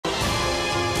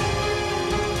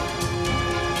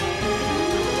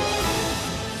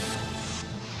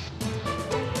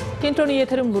Kentronի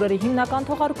եթերում լուրերի հիմնական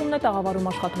թողարկումն է, տաղավարում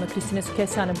աշխատում է Քրիստինե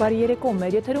Սուքեսյանը, բարի երեկո,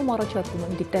 մեր եթերում առաջարկում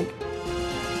եմ դիտել։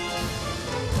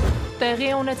 Տեղի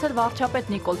է ունեցել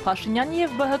վարչապետ Նիկոլ Փաշինյանի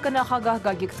և ԲՀԿ նախագահ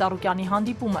Գագիկ Ծառուկյանի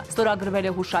հանդիպումը։ Ստորագրվել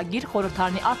է հուշագիր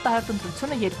խորհրդարանի արտահերթ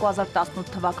ընտրությունը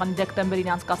 2018 թվականի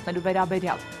դեկտեմբերին անցկացնելու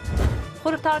վերաբերյալ։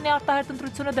 Խորհրդարանի արտահերթ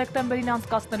ընտրությունը դեկտեմբերին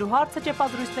անցկացնելու հարցը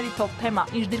ճեպազրույցների թոփ թեմա,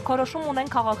 ինչ դիրքորոշում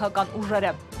ունեն քաղաքական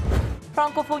ուժերը։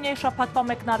 Ֆրանկոֆոնիայի շաբաթվա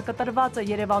մեկնարկը տրված է,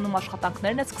 Երևանում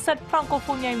աշխատանքներն է սկսել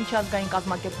Ֆրանկոֆոնիայի միջազգային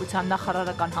կազմակերպության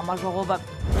նախարարական համաժողովը։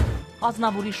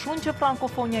 Ազնավուրի շունչը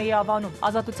ֆրանկոֆոնիայի ավանում,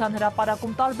 Ազատության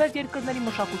հրապարակում տարբեր երկրների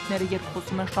մշակույթները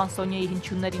երկխոսում են շանսոնիեի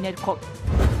հնչյունների ներքո։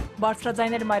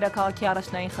 Բարձրաձայնել մայրաքաղաքի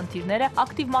առաջնային խնդիրները,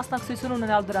 ակտիվ մասնակցություն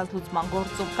ունենալ դրանց լուծման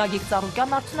գործում։ Գագիկ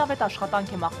Ծառուկյանն արդյունավետ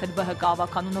աշխատանք է մաղթել ԲՀԿ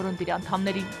ավականու նորընտիր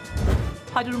անդամներին։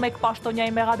 101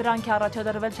 պաշտոնյայի մեղադրանք է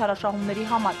առաջադրվել չարաշահումների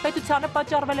համար։ Պետությանը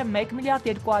պատճառվել է 1 միլիարդ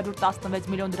 216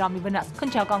 միլիոն դրամի վնաս։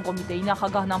 Քննչական կոմիտեի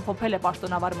նախագահն ամփոփել է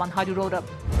պաշտոնավարման 100 օրը։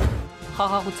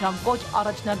 Խաղաղության կոչ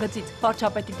առաջնագծից,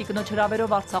 վարչապետի տիկնոջ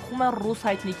հրավերով Արցախում են ռուս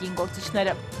հայտնի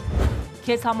կինգործիչները։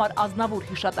 Քեզ համար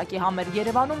Ազնավուր հիշատակի համեր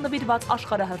Երևանում նվիրված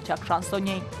աշխարհահռչակ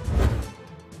շանսոնիեին։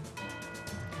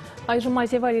 Այժմ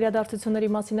այս եւ այլ իրադարձությունների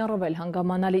մասին առավել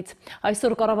հանգամանալից։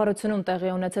 Այսօր կառավարությունում տեղի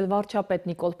է ունեցել վարչապետ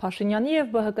Նիկոլ Փաշինյանի եւ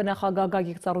ԲՀԿ նախագահ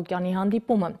Գագիկ Ծառուկյանի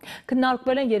հանդիպումը։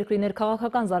 Քննարկվել են երկրի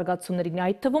ներքաղաքական զարգացումներին,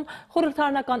 այդ թվում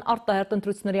խորհրդարանական արտահերթ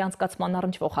ընտրությունների անցկացման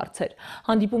առնչվող հարցեր։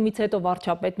 Հանդիպումից հետո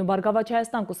վարչապետն ու Բարգավաճ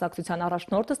Հայաստան կուսակցության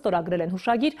առաջնորդը ստորագրել են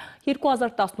հուշագիր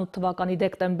 2018 թվականի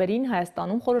դեկտեմբերին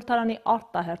Հայաստանում խորհրդարանի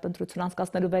արտահերթ ընտրություն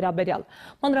անցկացնելու վերաբերյալ։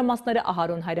 Մանրամասները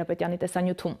Ահարոն Հայրապետյանի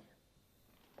տեսանյութում։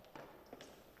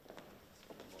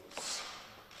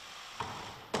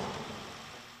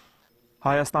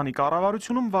 Հայաստանի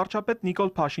կառավարությունում վարչապետ Նիկոլ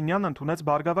Փաշինյանն ընդունեց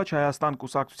Բարգավաճ Հայաստան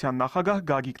կուսակցության նախագահ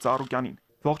Գագիկ Ծառուկյանին։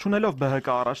 Ողջունելով ԲՀԿ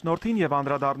առաջնորդին եւ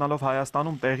անդրադառնալով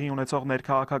Հայաստանում տեղի ունեցող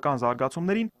ներքաղաքական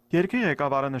զարգացումներին, երկրի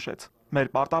ղեկավարը նշեց. «Մեր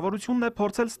պարտավորությունն է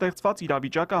փորձել ստեղծված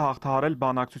իրավիճակը հաղթահարել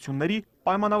բանակցությունների,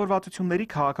 պայմանավորվածությունների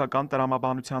քաղաքական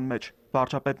տրամաբանության մեջ»։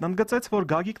 Վարչապետն ընդգծեց, որ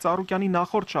Գագիկ Ծառուկյանի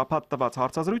նախորդ շաբաթ տված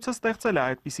հարցազրույցը ստեղծել է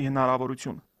այդպիսի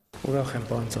հնարավորություն։ Ուրախ եմ,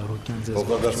 պարոն Ծառուկյան,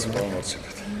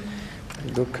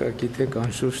 Դուք գիտեք,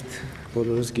 անշուշտ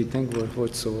բոլորս գիտենք, որ ոչ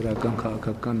սովորական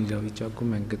քաղաքական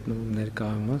իրավիճակում են գտնվում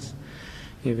ներկայումս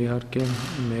եւ իհարկե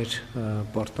մեր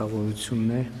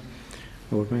պարտավորությունն է,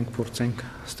 որ մենք փորձենք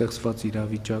ստեղծված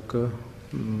իրավիճակը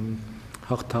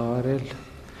հաղթահարել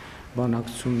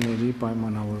բանակցությունների,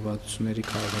 պայմանավորվածությունների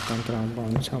քաղաքական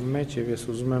տրամաբանության մեջ եւ ես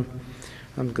ուզում եմ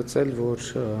ընդգծել, որ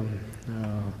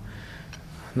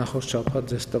նախորդ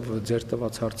շաբաթ ձեր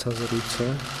տված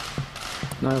հարցազրույցը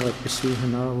նաև այդպիսի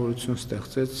հնարավորություն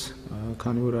ստեղծեց,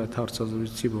 քանի որ այդ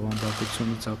հարցազրույցի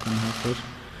բովանդակությունից ակնհայտ էր,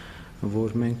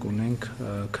 որ մենք ունենք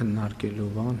քննարկելու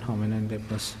բան, ամենայն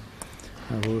դեպս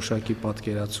որոշակի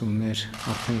պատկերացումներ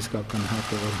արդեն իսկ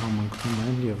ակնհայտ է, որ համընկնում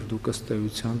են եւ դուք ըստ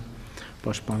էության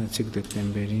պաշտպանեցիք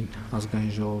դեկտեմբերին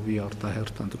ազգային ժողովի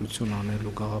արտահերթ ընտրություն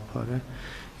անելու գաղափարը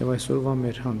եւ այսօրվա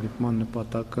մեր հանդիպման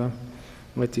նպատակը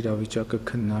այդ իրավիճակը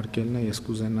քննարկելն է, ես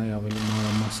կուզենայի ավելի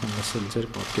մանրամասն լսել ձեր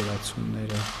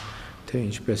պատկերացումները, թե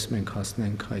ինչպես մենք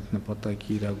հասնենք այդ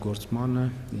նպատակի իրագործմանը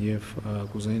եւ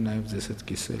կուզեի նաեւ ձեզ հետ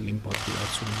կիսել իմ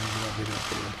պատկերացումները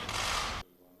վերաբերյալ։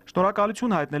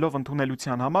 Շնորհակալություն հայտնելով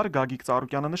ընդունելության համար Գագիկ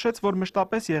Ծառուկյանը նշեց, որ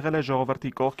մշտապես եղել է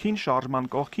ժողովրդի կողքին,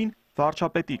 շարժման կողքին,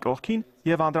 վարչապետի կողքին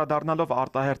եւ անդրադառնալով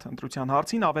արտահերթ ընտրության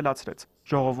հարցին ավելացրեց.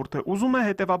 ժողովուրդը ուզում է,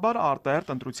 հետեւաբար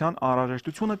արտահերթ ընտրության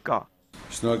անհրաժեշտությունը կա։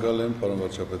 Շնորհակալ եմ, պարոն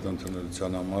վարչապետ,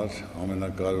 ընդունելության համար,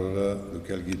 ամենակարևորը դուք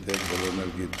էլ գիտեք, բոլորն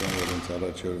էլ գիտեն, որ հենց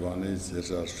առաջի օրվանից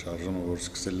ձեր շարժումը, որ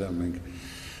սկսել է,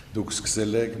 դուք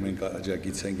սկսել եք, մենք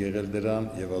աջակից ենք եղել դրան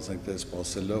եւ ասենք թե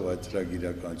սպասելով այդ ծրագիրը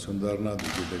իրականություն դառնա,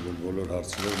 դուք գիտեք, որ բոլոր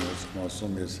հարցերով ես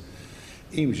ասում ես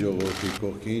իմ ժողովրդի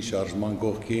կողքին, շարժման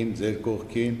կողքին, ձեր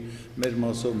կողքին, մեր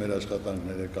մասով մեր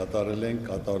աշխատանքները կատարել ենք,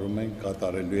 կատարում ենք,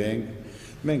 կատարելու ենք,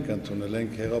 մենք ընդունել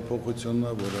ենք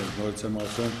հեղափոխությունը, որը նորից եմ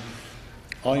ասում,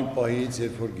 այն պահից,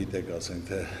 երբ որ գիտեք, ասենք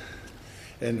թե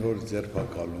այն որ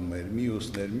ձերբակալում էր,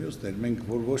 մյուսներ, մենք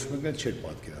որ ոչ մեկ էլ չէր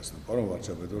պատկերացնում, պարոն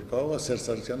վարչապետ, որ կարող է Սերժ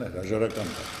Սարգսյանը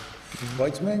հրաժարական տալ,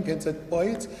 բայց մենք հենց այդ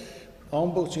պահից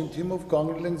ամբողջ իմ թիմով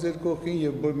կանգնել ենք ձեր կողքին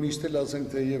եւ միշտ էլ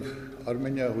ասենք թե եւ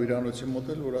Արմենիա հյուրանոցի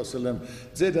մոտ էլ որ ասել եմ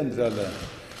ձեր ընտրալը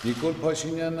Նիկոլ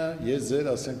Փաշինյանը, ես ձեր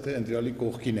ասենք թե ընտրալի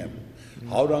կողքին եմ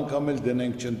 100 անգամ էլ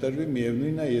դնենք չընտրվի,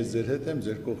 միևնույնն է, ես ձեր հետ եմ,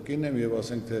 ձեր կողքին եմ եւ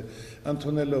ասենք թե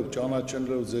ընդունելով,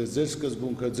 ճանաչելով ձեր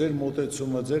սկզբունքը, ձեր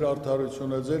մոտեցումը, ձեր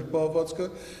արդարությունը, ձեր պահվածքը,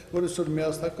 որ այսօր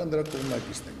միասնական դրա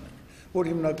կողմնակիցն ենք,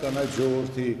 որ հիմնական այդ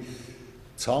ժողովրդի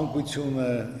ցանկությունը,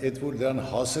 այդ որ դրան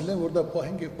հասել են, որ դա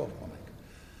պահենք եւ պահպանենք։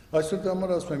 Այսօր դա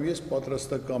համար ասում եմ, ես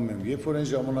պատրաստակամ եմ, երբ որ այն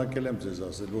ժամանակ եմ ձեզ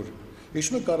ասել, որ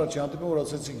Հիշում եք առաջի հանդիպումը, որ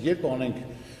ասացինք, երբ անենք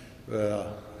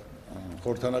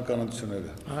խորհրդանական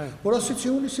ընտրությունները, որ ասեցի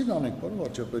հունիսին անենք, պարոն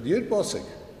վարչապետ, երբ ասեք,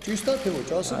 ճիշտ է թե ոչ,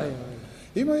 ասեք։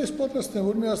 Հիմա ես պատրաստ եմ,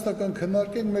 որ միասնական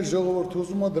քննարկենք, մեր ժողովուրդը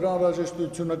ուզում է դրա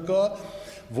անհրաժեշտությունը կա,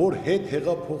 որ հետ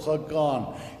հեղափոխական,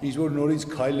 ինչ-որ նորից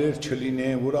քայլեր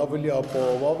չլինեն, որ ավելի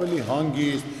ապահով, ավելի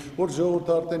հանգիստ, որ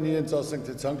ժողովուրդը արդեն իրենց ասենք,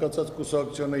 թե ցանկացած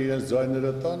կուսակցությունը իրենց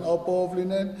ձայները տան, ապահով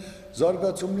լինեն,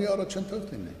 զարգացումի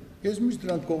առաջընթաց լինեն։ Ես միշտ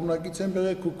դրանք կողմնակից եմ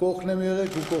եղել, քու կողքն եմ եղել,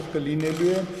 քու կողքը լինելու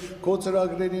եմ, քո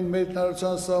ծրագրերին մեր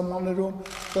հնարավորության սահմաններում,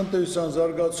 տնտեսության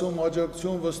զարգացում,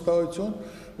 աջակցություն, վստահություն,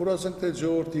 որ ասենք թե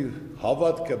ժողովրդի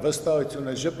հավատքը,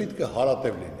 վստահությունը, ժպիտքը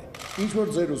հարատև լինի։ Ինչ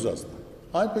որ ձեր ուզածն է։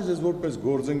 Այնպես ես որպես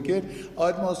գործընկեր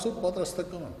այդ մասով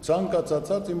պատրաստական եմ։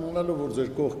 Ցանկացած իմանալով, որ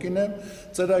ձեր կողքին եմ,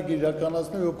 ծրագիր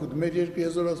իրականացնել օգուտ մեր երկրի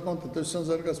հզորացման, տնտեսության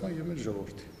զարգացման եւ մեր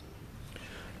ժողովրդի։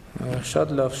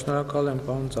 Շատ լավ, շնորհակալ եմ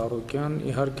պարոն Ծառուկյան,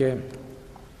 իհարկե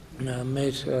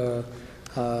մեր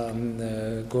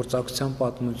գործակցության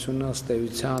պատմությունը ըստ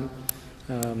էության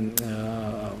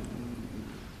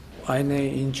այն է,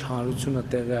 ինչ հանրությունը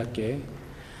տեղյակ է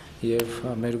եւ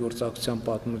մեր գործակցության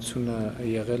պատմությունը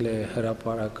եղել է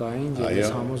հրապարակային եւ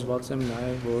ես համոզված եմ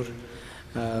նաեւ որ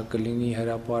կլինի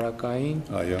հրապարակային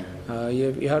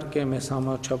եւ իհարկե մեզ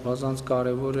համար չափազանց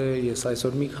կարեւոր է ես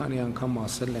այսօր մի քանի անգամ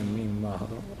ասել եմ իմ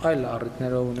այլ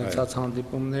առիթներով ունեցած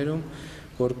հանդիպումներում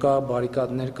որ կա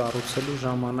բարիկադներ կառուցելու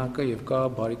ժամանակը եւ կա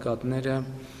բարիկադները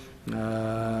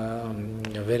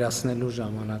վերացնելու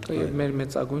ժամանակը եւ մեր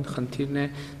մեծագույն խնդիրն է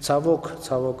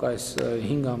ցավոք այս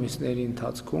 5 ամիսների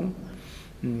ընթացքում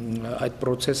այդ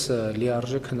process-ը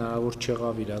լիարժեք հնարավոր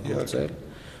չեղավ իրագործել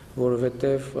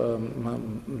որովհետեւ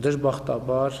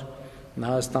դժբախտաբար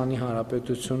Հայաստանի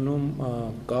Հանրապետությունում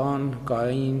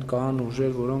կան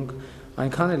ուժեր որոնք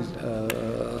այնքան էլ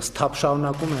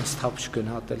շարունակում են սթափ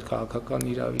չգնահատել քաղաքական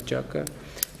իրավիճակը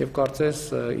եւ կարծես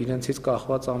իրենցից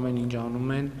կախված ամեն ինչ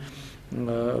անում են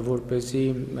որպեսզի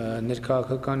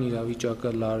ներքաղաքական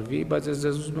իրավիճակը լարվի բայց ես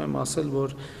ձեզ ուզում եմ ասել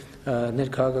որ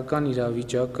ներքաղաքական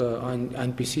իրավիճակը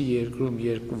այնպիսի երկրում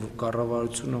երբ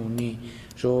կառավարությունը ունի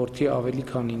ժողովրդի ավելի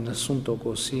քան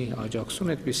 90%-ի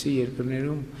աջակցություն այդպիսի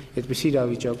երկրներում այդպիսի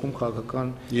իրավիճակում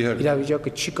քաղաքական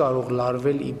իրավիճակը չի կարող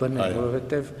լարվել ի բնե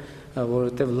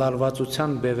որովհետեւ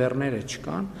լարվածության բևեռները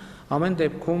չկան Ամեն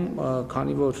դեպքում,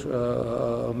 քանի որ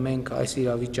մենք այս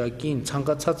իրավիճակին,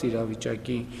 ցանկացած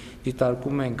իրավիճակի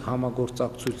դիտարկում ենք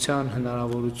համագործակցության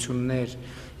հնարավորություններ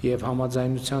եւ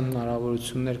համաձայնության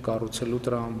հնարավորություններ կառուցելու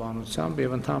տրամաբանությամբ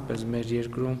եւ ընդհանրապես մեր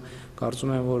երկրում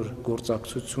կարծում եմ, որ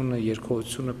գործակցությունը,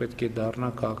 երկխոսությունը պետք է դառնա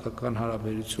քաղաքական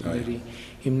հարաբերությունների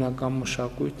հիմնական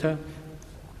մշակույթը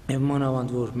եւ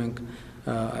մանավանդ որ մենք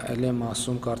ել եմ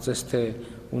ասում կարծես թե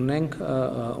ունենք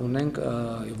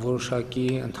որոշակի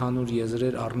ընդհանուր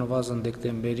եզրեր առնվազն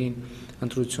դեկտեմբերին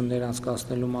ընտրություններ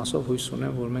անցկացնելու մասով հույս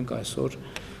ունեմ, որ մենք այսօր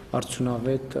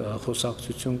արդյունավետ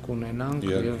խոսակցություն կունենանք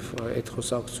եւ այդ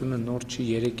խոսակցությունը նոր չի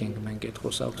երեք ենք մենք այդ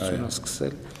խոսակցությունը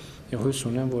սկսել եւ հույս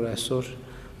ունեմ, որ այսօր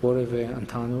որևէ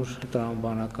ընդհանուր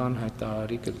տրամաբանական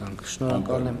հայտարարի կգանք։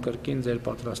 Շնորհակալ եմ կրկին ձեր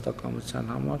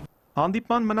պատրաստակամության համար։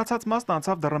 Հանդիպման մնացած մասն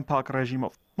անցավ դռնփակ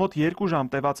ռեժիմով։ Մոտ 2 ժամ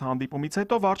տևած հանդիպումից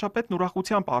հետո վարչապետն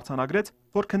ուրախությամբ արձանագրեց,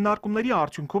 որ քննարկումների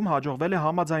արդյունքում հաջողվել է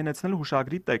համաձայնեցնել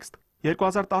հուշագրի տեքստ։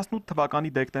 2018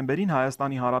 թվականի դեկտեմբերին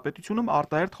Հայաստանի Հանրապետությունում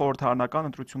արտահերթ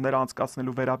խորհրդարանական ընտրություններ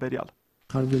անցկացնելու վերաբերյալ։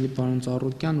 Հարգելի պարոն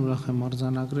Ծառուկյան, ուրախ եմ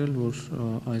արձանագրել, որ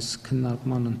այս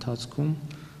քննարկման ընթացքում,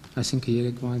 այսինքն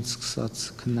երեկվանից սկսած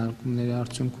քննարկումների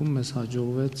արդյունքում մեզ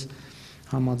հաջողվեց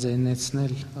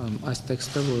համաձայնեցնել այս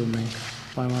տեքստը, որը մենք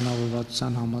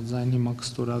պայմանավորվածության համաձայն հիմա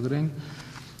կստորագրենք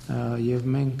եւ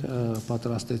մենք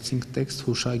պատրաստեցինք տեքստ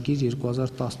հուշագիր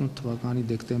 2018 թվականի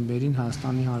դեկտեմբերին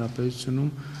Հայաստանի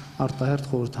Հանրապետությունում արտահերթ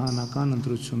խորհրդարանական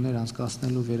ընտրություններ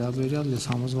անցկացնելու վերաբերյալ ես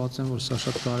համոզված եմ, որ սա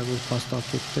շատ կարևոր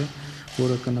փաստաթուղթ է,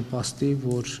 որը կնպաստի,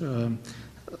 որ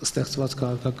ստեղծված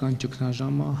քաղաքական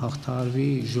ճգնաժամը հաղթահարվի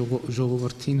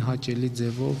ժողովրդին հաճելի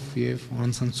ձևով եւ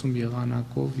անցնցում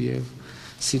եղանակով եւ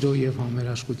սիրո եւ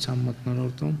համերաշխության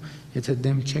մթնոլորտում, եթե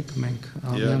դեմ չեք, մենք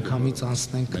միանգամից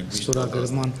անցնենք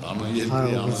ստորագրման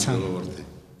հարաբերության։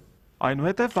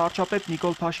 Այնուհետև վարչապետ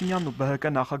Նիկոլ Փաշինյանն ու ԲՀԿ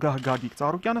նախագահ Գագիկ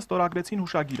Ծառուկյանը ստորագրեցին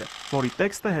հուշագիրը, որի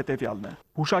տեքստը հետևյալն է.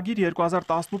 Հուշագիր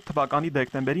 2018 թվականի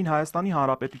դեկտեմբերին Հայաստանի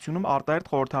Հանրապետությունում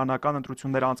արտահերթ խորհրդարանական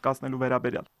ընտրություններ անցկացնելու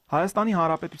վերաբերյալ։ Հայաստանի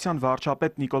Հանրապետության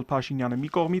վարչապետ Նիկոլ Փաշինյանը մի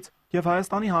կողմից եւ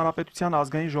Հայաստանի Հանրապետության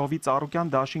ազգային ժողովի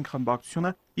Ծառուկյան դաշինք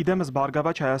խմբակցությունը իդեմս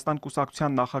Բարգավաճ Հայաստան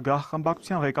կուսակցության նախագահ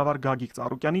խմբակցության ղեկավար Գագիկ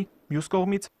Ծառուկյանի մյուս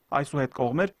կողմից այսուհետ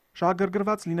կողմեր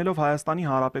շահագրգռված լինելով Հայաստանի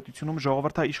Հանրապետությունում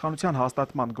ժողովրդաիշխանության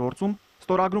հաստատման գործում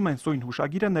ստորագրում են սույն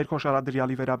հուշագիրը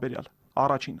ներքոշարադրյալի վերաբերյալ։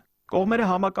 Առաջին Կողմերը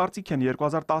համակարծիք են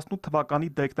 2018 թվականի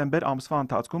դեկտեմբեր ամսվա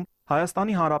ընթացքում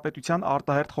Հայաստանի Հանրապետության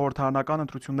արտահերթ խորհրդարանական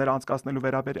ընտրություններ անցկացնելու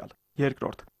վերաբերյալ։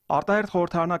 Երկրորդ, արտահերթ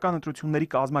խորհրդարանական ընտրությունների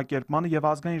կազմակերպմանը եւ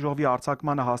ազգային ժողովի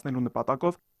արձակմանը հասնելու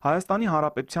նպատակով Հայաստանի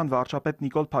Հանրապետության վարչապետ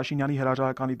Նիկոլ Փաշինյանի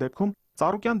հրաժարականի դեպքում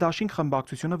Ծառուկյան դաշինք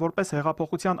խմբակցությունը որպես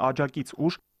հեղափոխության աջակից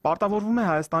ուժ պարտավորվում է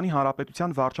Հայաստանի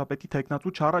Հանրապետության վարչապետի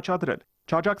թեկնածու չառաջադրել,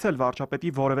 չաջակցել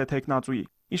վարչապետի որևէ թեկնածուի,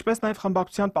 ինչպես նաև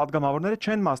խմբակցության падգամավորները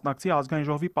չեն մասնակցի ազգային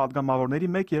ժողովի падգամավորների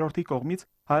 1/3-ի կողմից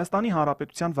Հայաստանի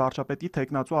Հանրապետության վարչապետի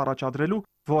թեկնածու առաջադրելու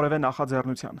որևէ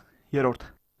նախաձեռնության։ Երրորդ,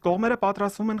 կողմերը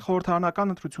պատրաստվում են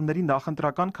խորհրդարանական ընտրությունների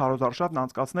նախընտրական քարոզարշավն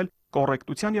անցկացնել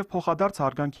կոռեկտության եւ փոխադարձ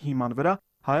հարգանքի հիման վրա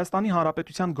Հայաստանի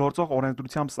Հանրապետության գործող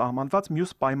օրենսդրությամբ սահմանված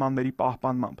մյուս պայմանների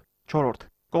պահպանմամբ։ Չորրորդ,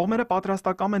 կողմերը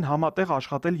պատրաստակամ են համատեղ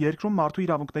աշխատել երկրում մարդու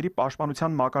իրավունքների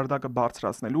պաշտպանության մակարդակը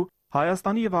բարձրացնելու,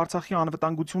 Հայաստանի եւ Արցախի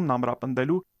անվտանգությունն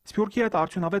ամրապնդելու, Սփյուռքի հետ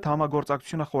արդյունավետ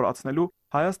համագործակցությունը խորացնելու,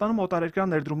 Հայաստանում օտարերկրյա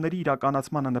ներդրումների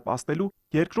իրականացմանը նպաստելու,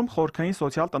 երկրում խորքային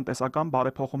սոցիալ-տնտեսական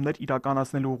բարեփոխումներ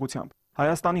իրականացնելու ուղղությամբ։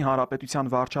 Հայաստանի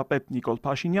Հանրապետության վարչապետ Նիկոլ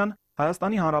Փաշինյան,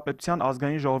 Հայաստանի Հանրապետության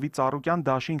ազգային ժողովի Ծառուկյան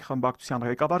դաշինք խմբակցության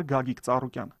ղեկավար Գագիկ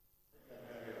Ծառուկյան։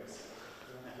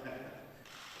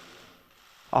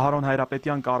 Ահարոն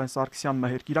Հայրապետյան, Կարեն Սարգսյան,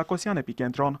 Մհեր Կիրակոսյան,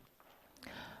 Էպիկենտրոն։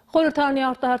 Խորհրդարանի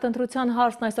արտահերթ ընտրության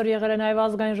հարցն այսօր եղել է նաև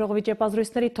ազգային ժողովի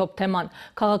ճեպազրույցների թոփ թեման։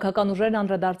 Քաղաքական ուժերն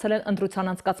անդրադարձել են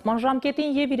ընտրության անցկացման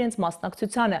ժամկետին եւ իրենց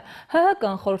մասնակցությանը։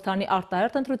 ՀՀԿ-ն խորհրդարանի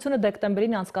արտահերթ ընտրությունը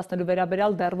դեկտեմբերին անցկացնելու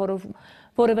վերաբերյալ դեռ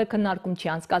որևէ քննարկում չի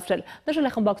անցկացրել,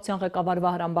 նշել է խմբակցության ղեկավար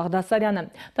Վահրամ Բաղդասարյանը։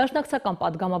 Դաշնակցական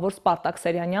падգամավոր Սպարտակ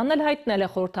Սերյանյանն էլ հայտնել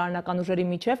է խորհրդարանական ուժերի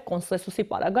միջև կոնսենսուսի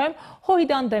պարագայում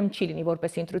հույդան դեմ չի լինի,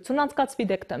 որպեսզի ընտրությունն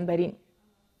անցկացվի դեկտեմբերին։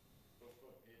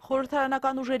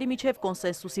 Խորհրդարանական ուժերի միջև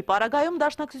կոնսենսուսի պարագայում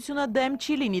դաշնակցությունը դեմ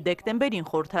չի լինի դեկտեմբերին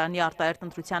խորհրդարանի արտահերթ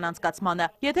ընտրության անցկացմանը։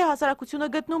 Եթե հասարակությունը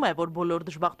գտնում է, որ բոլոր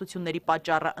դժբախտությունների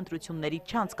պատճառը ընտրությունների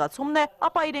չանցկացումն է,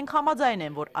 ապա իրենք համաձայն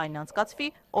են, որ այն անցկացվի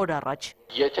օր առաջ։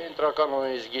 Եթե ընտրական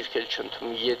օրենսգիրք էլ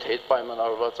չընդունի, եթե այդ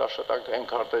պայմանավորված աշխատանքային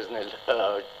քարտեզնել,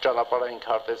 ճանապարհային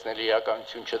քարտեզների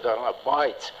իրականություն չդառնա,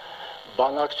 բայց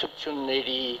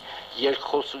բանակցությունների,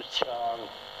 երկխոսության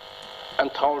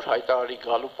ընդհանուր հայտարարի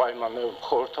գալու պայմաններում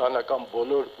խորհրդարանական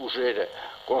բոլոր ուժերը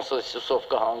կոնսենսուսով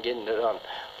կհանգեն նրան,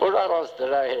 որ առանց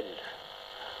դրա էլ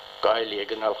կարելի է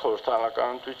գնալ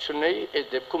խորհրդարանական ընտրությունների,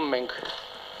 այդ դեպքում մենք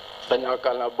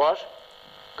բնականաբար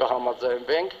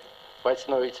կհամաձայնվենք, բայց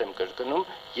նորից եմ կրկնում,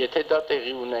 եթե դա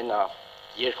տեղի ունենա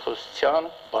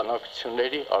երկխոսության,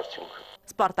 բանակցությունների արդյունք։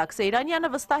 Սպարտակ Սեյրանյանը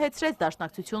վստահեցրեց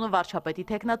դաշնակցությունը վարչապետի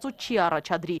թեկնածու չի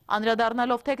առաջադրի։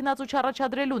 Անդրադառնալով թեկնածու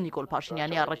չառաջադրելու Նիկոլ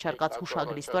Փաշինյանի առաջարկած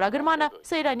հուշագրի ստորագրմանը,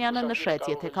 Սեյրանյանը նշեց,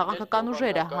 եթե քաղաքական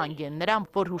ուժերը հանգեն նրան,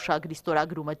 որ հուշագրի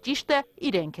ստորագրումը ճիշտ է,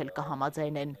 իրենք էլ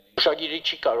կհամաձայնեն։ Հուշագիրը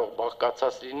չի կարող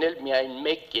բաղկացած լինել միայն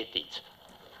մեկ կետից։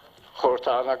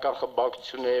 Խորհրդարանական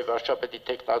խմբակցությունների վարչապետի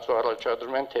թեկնածու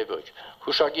առաջադրում են, թե ոչ։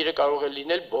 Հուշագիրը կարող է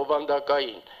լինել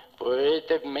բովանդակային,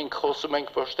 որովհետև մենք խոսում ենք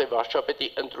ոչ թե վարչապետի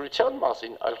ընտրության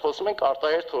մասին, այլ խոսում ենք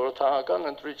արտահերթ խորհրդարանական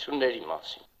ընտրությունների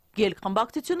մասին։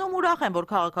 Գելքխմբակցությունում ուրախ են, որ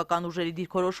քաղաքական ուժերի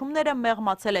դիրքորոշումները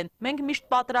մեղմացել են։ Մենք միշտ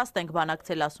պատրաստ ենք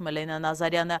բանակցել, ասում է Լենա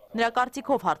Նազարյանը։ Նրա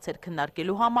կարծիքով հարցեր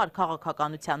քննարկելու համար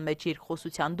քաղաքականության մեջ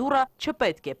երկխոսության դուռը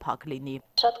չպետք է փակ լինի։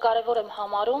 Շատ կարևոր եմ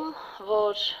համարում,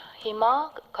 որ հիմա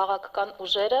քաղաքական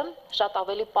ուժերը շատ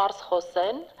ավելի պարզ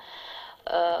խոսեն,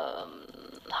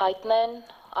 հայտնեն,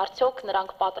 արդյոք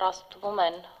նրանք պատրաստվում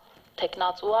են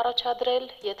թեկնածու առաջադրել,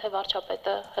 եթե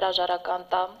վարչապետը հրաժարական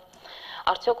տա,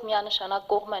 արդյոք միանշանակ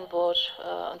կողմ են, որ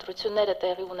ընտրությունները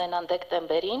տեղի ունենան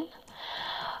դեկտեմբերին։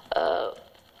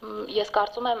 Ես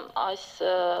կարծում եմ, այս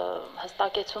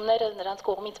հստակեցումները նրանց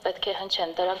կողմից պետք է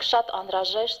հնչեն, դրանք շատ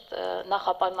անհրաժեշտ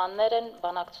նախապայմաններ են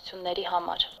բանակցությունների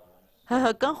համար։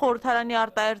 ՀՀԿ-ն խորհրդարանի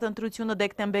արտահերթ ընտրությունը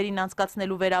դեկտեմբերին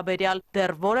անցկացնելու վերաբերյալ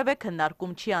դեռ որևէ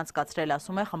քննարկում չի անցկացրել,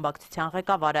 ասում է խմբակցության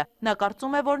ղեկավարը։ Նա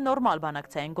կարծում է, որ նորմալ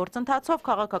բանակցային գործընթացով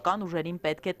քաղաքական ուժերին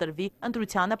պետք է տրվի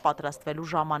ընտրությանը պատրաստվելու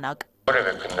ժամանակ։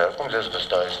 Որևէ քննարկում ձեզ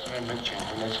վստահեցնում եմ, մենք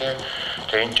չենք ունեցել,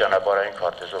 թե ինչ ճանապարհային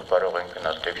քարտեզով կարող են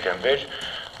գնալ դեկտեմբեր,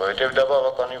 որովհետև դա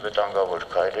բավականին վտանգավոր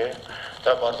քայլ է,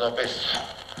 դա պարզապես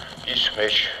իր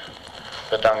մեջ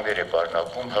վտանգներ է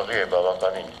պարունակում, հղի է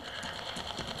բավականին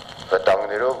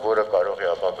վտանգներով, որը կարող է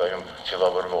ապագայում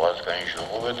ձևավորվող ազգային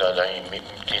ժողովը դալային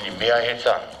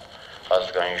միահեծան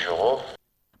ազգային ժողով։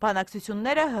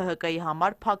 Բանակցությունները ՀՀԿ-ի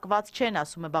համար փակված չեն,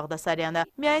 ասում է Բաղդասարյանը,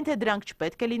 միայն թե դրանք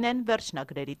չպետք է լինեն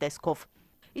վերջնագրերի տեսքով։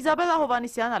 Իզաբելլա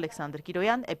Հովանեսյան, Ալեքսանդր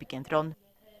Կիրոյան, Էպիկենտրոն։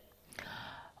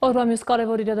 Օրվա մյուս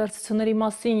կարևոր իրադարձությունների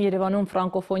մասին Երևանում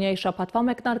ֆրանկոֆոնիայի շաբաթվա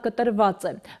մեկնարկը տրված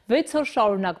է։ 6 օր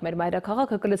շարունակ մեր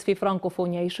մայրաքաղաքը կլցվի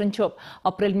ֆրանկոֆոնիայի շնչով։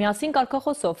 Ապրել միասին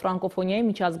կարգախոսով ֆրանկոֆոնիայի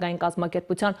միջազգային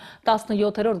կազմակերպության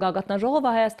 17-րդ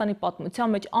գագաթնաժողովը Հայաստանի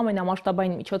պատմության մեջ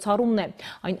ամենամասշտաբային միջոցառումն է։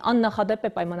 Այն աննախադեպ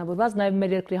է պայմանավորված նաև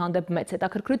մեր երկրի հանդեպ մեծ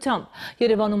հետաքրքրությամբ։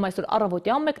 Երևանում այսօր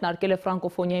առավոտյան մեկնարկել է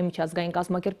ֆրանկոֆոնիայի միջազգային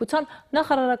կազմակերպության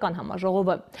նախարարական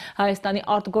համաժողովը։ Հայաստանի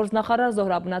արտգործնախարար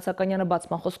Զոհրաբ Մնացականյանը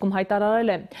բացման խոսքում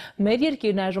հայտարարել է. Մեր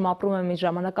երկիրն այժմ ապրում է մի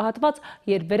ժամանակահատված,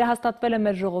 երբ վերահաստատվել է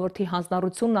մեր ժողովրդի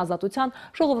հանձնառությունն ազատության,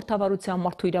 ժողովրդավարության,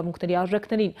 մարդու իրավունքների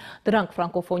արժեքներին։ Դրանք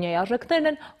ֆրանկոֆոնիայի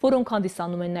արժեքներն են, որոնք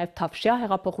հանդիսանում են նաև Թավշյա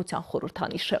հեղափոխության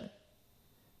խորհրդանիշը։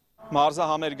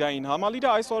 Մարզահամերգային համալիրը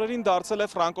այս օրերին դարձել է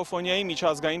ֆրանկոֆոնիայի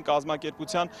միջազգային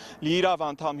կազմակերպության լիիրավ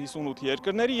անդամ 58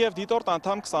 երկրների եւ դիտորդ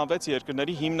անդամ 26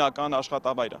 երկրների հիմնական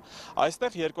աշխատավայրը։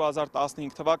 Այստեղ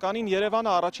 2015 թվականին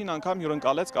Երևանը առաջին անգամ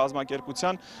հյուրընկալեց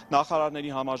կազմակերպության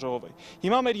նախարարների համաժողովը։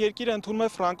 Հիմա մեր երկիրը ընդունում է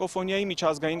ֆրանկոֆոնիայի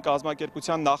միջազգային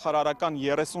կազմակերպության նախարարական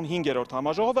 35-րդ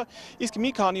համաժողովը, իսկ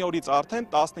մի քանի օրից արդեն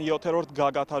 17-րդ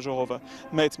գագաթաժողովը։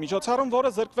 Մեծ միջոցառում,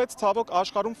 որը զրկվեց ցավոք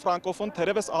աշխարհում ֆրանկոֆոն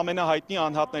թերևս ամենահայտնի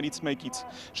անհատներից մեկից,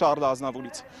 Շարլ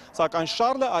Ազնավուրից։ Սակայն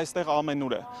Շարլը այստեղ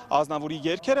ամենուր է։ Ազնավուրի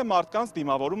երգերը մարդկանց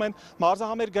դիմավորում են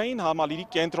մարզահամերգային համալիրի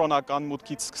կենտրոնական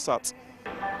մուտքից սկսած։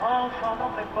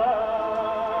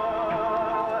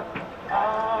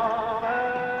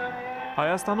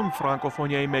 Հայաստանում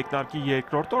ֆրանկոֆոնիայի մեկնարկի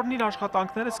երկրորդ օրն իր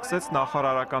աշխատանքները սկսեց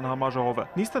նախարարական համաժողովը։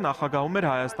 Նիստը նախագահում էր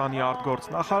Հայաստանի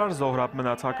արտգործնախարար Զոհրաբ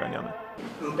Մնացականյանը։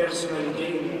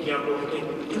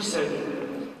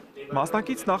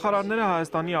 Մասնակից նախարարները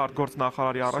Հայաստանի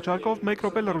արտգործնախարարի առաջարկով մեկ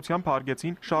րոպե լռությամբ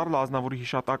հարգեցին Շարլ Ազնավուրի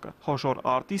հիշատակը։ Խոշոր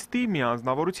արտիստի մի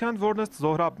անձնավորության, որն ըստ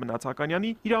Զոհրաբ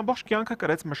Մնացականյանի իր ամբողջ կյանքը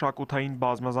կրեց մշակութային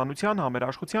բազմազանության,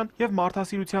 համերաշխության եւ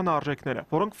մարդասիրության արժեքները,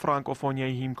 որոնք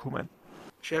ֆրանկոֆոնիայի հիմքում են։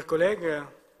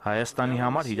 Հայաստանի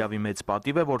համար հիրավի մեծ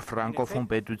պատիվ է, որ ֆրանկոֆոն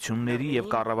պետությունների եւ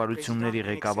կառավարությունների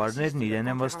ղեկավարներն իրեն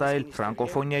են վստահել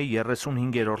ֆրանկոֆոնիայի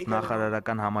 35-րդ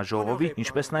նախարարական համաժողովի,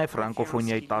 ինչպես նաեւ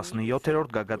ֆրանկոֆոնիայի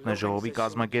 17-րդ գագաթնաժողովի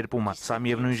կազմակերպումը։ Սա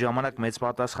միևնույն ժամանակ մեծ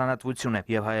պատասխանատվություն է,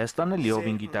 եւ Հայաստանը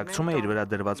լիովին գիտակցում է իր վրա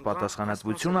դրված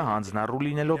պատասխանատվությունը, հանձնառու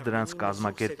լինելով դրանց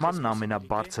կազմակերպմանն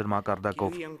ամենաբարձր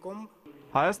մակարդակով։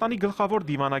 Հայաստանի գլխավոր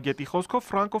դիվանագետի խոսքով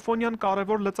ֆրանկոֆոնիան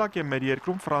կարևոր լծակ է մեր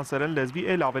երկրում ֆրանսերեն լեզվի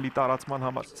էլ ավելի տարածման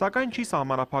համար, սակայն չի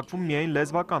սահմանափակվում միայն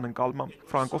լեզվական ընկալմամբ։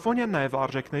 Ֆրանկոֆոնիան նաև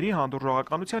արժեքների,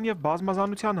 հանդուրժողականության եւ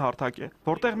բազմազանության հարթակ է,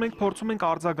 որտեղ մենք փորձում ենք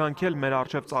արձագանքել մեր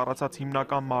առջև ծառացած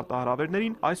հիմնական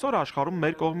մարտահրավերներին, այսօր աշխարհում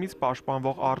մեր կողմից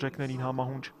պաշտպանվող արժեքներին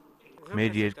համահունչ։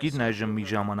 Մեր երկիրն այժմ մի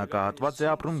ժամանակահատված է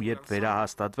ապրում, երբ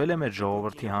վերահաստատվել է մեր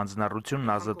ժողովրդի հանձնառությունն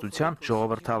ազատության,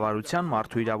 ժողովրդավարության,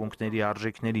 մարդու իրավունքների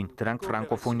արժեքներին։ Դրանք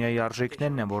ֆրանկոֆոնիայի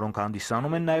արժեքներն են, որոնք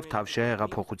հանդիսանում են նաև Թավշյա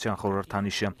հեղափոխության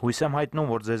խորհրդանիշը։ Հույս եմ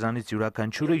հայտնում, որ ձեզանից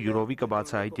յուրաքանչյուրը յուրովի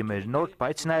կբացահայտի մեր նոր,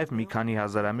 բայց նաև մի քանի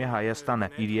հազարամյա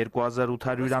Հայաստանը իր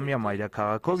 2800-ամյա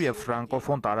մայրաքաղաքով եւ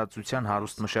ֆրանկոֆոն տարածության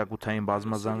հարուստ մշակութային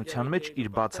բազմազանության մեջ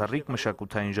իր բացառիկ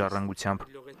մշակութային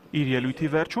ժառանգությամբ։ Իր ելույթի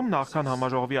վերջում նախքան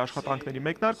համաժողովի աշխատանքների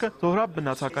մեկնարկը Զոհրաբ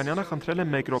Մնացականյանը խնդրել է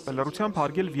մեկ րոպե լռությամբ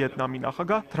հարգել Վիետնամի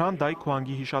նախագահ Թրան Դայ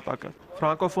Քուանգի հիշատակը։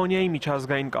 Ֆրանկոֆոնիայի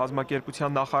միջազգային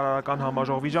կազմակերպության նախարարական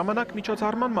համաժողովի ժամանակ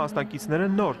միջոցառման մասնակիցները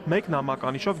նոր մեկ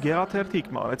նամականիշով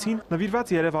գեղաթերթիկ մարեցին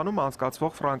նվիրված Երևանում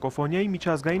անցկացվող ֆրանկոֆոնիայի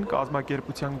միջազգային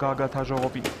կազմակերպության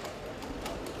գագաթաժողովին։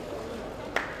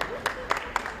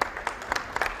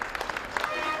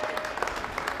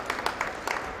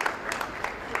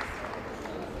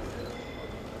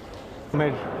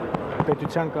 Մեր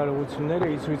պետության կարողությունները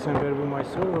ի ցույց են բերվում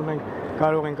այսօր, որ մենք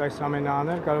կարող ենք այս ամենը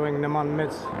անել, կարող ենք նման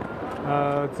մեծ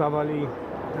ծավալի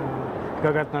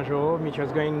գագաթնաժողով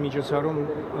միջազգային միջոցառում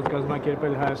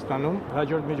կազմակերպել Հայաստանում։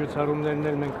 Հաջորդ միջոցառումներն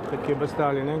էլ մենք պետք է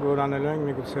վստահ լինենք, որ անելու ենք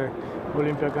միգուցե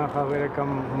Օլիմպիական խաղերը կամ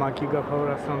ՄԱԿ-ի գլխավոր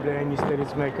ասամբլեայի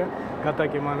նիստերից մեկը,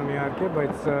 կատակ եմ անում իհարկե,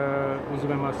 բայց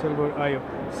ուզում եմ ասել, որ այո,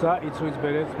 սա ի ցույց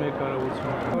բերեց մեր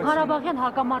կարողությունը։ Ղարաբաղյան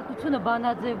հակամարտությունը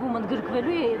բանաձևում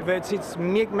ընդգրկվելու է։ 6-ից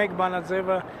մեկ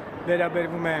բանաձևը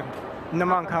վերաբերվում է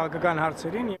նման քաղաքական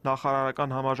հարցերին։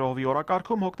 Նախարարական համաժողովի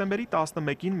օրակարգում հոկտեմբերի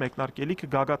 11-ին մեկնարկելիք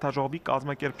գագաթաժողովի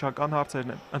կազմակերպչական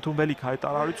հարցերն են։ Ընդունվելիք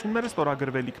հայտարարությունները,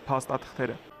 ստորագրվելիք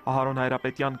փաստաթղթերը։ Ահարոն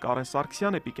Հայրապետյան, Կարեն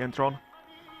Սարգսյան, Էպիկենտրոն։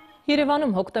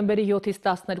 Երևանում հոկտեմբերի 7-ից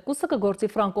 12-ը կգործի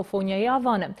ֆրանկոֆոնիայի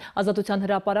ավանը։ Ազատության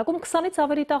հրապարակում 20-ից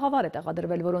ավելի տաղավար է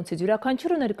տեղադրվել, որոնցից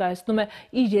յուրաքանչյուրը ներկայացնում է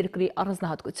իր երկրի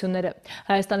առանձնահատկությունները։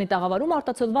 Հայաստանի տաղավարում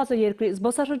արտացոլված է երկրի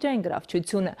զբոսաշրջային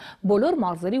գրավչությունը, բոլոր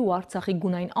մարզերի ու Արցախի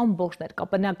գունային ամբողջ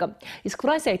ներկապնակը։ Իսկ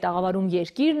Ֆրանսիայի տաղավարում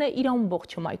երկիրն է իր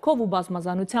ամբողջ հմայքով ու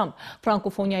բազմազանությամբ։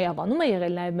 Ֆրանկոֆոնիայի ավանում է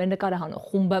եղել նաև մեր նկարահանող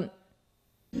խումբը։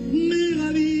 Mais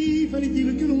la vie,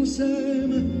 fallait-il que l'on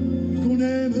s'aime, qu'on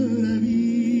aime la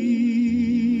vie.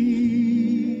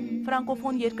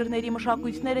 ֆրանկոֆոն երկրների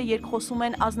մշակույթները երկխոսում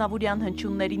են ազնավուրյան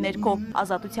հնչյունների ներքո։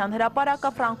 Ազատության հրապարակը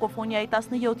ֆրանկոֆոնիայի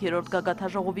 17-րդ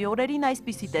գագաթաժողովի օրերին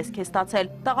այսպիսի տեսք է ստացել։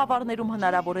 Տաղավարներում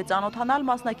հնարավոր է ծանոթանալ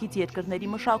մասնակից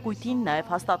երկրների մշակույթին, նաև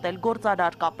հաստատել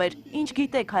գործարար կապեր։ Ինչ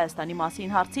գիտեք Հայաստանի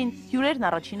մասին հարցին, հյուրերն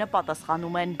առաջինը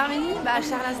պատասխանում են։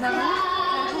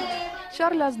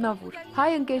 Շարլ Ազնավուր, հայ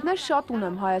ընկերներ շատ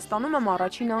ունեմ, Հայաստանում եմ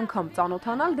առաջին անգամ,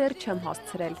 ծանոթանալ դեռ չեմ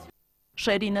հասցրել։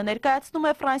 Շերինը ներկայացնում է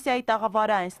Ֆրանսիայի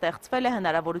տաղավարը, այն ստեղծվել է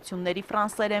հնարավորությունների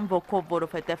ֆրանսերեն ոգով,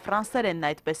 որովհետև ֆրանսերենն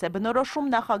այդպես է բնորոշում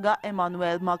նախագահ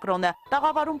Էմանուել Մակրոնը։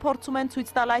 Տաղավարում փորձում են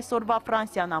ցույց տալ այսօրվա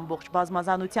Ֆրանսիան ամբողջ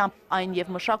բազմազանությամբ, այն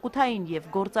եւ մշակութային եւ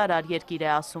գործարար երկիր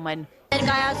է, ասում են։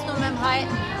 Ներկայացնում եմ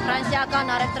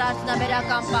հայ-ֆրանսիական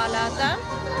առևտրաձնաբերական պալատը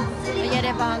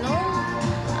Երևանում։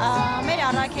 Մեր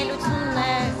առաքելությունն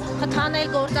է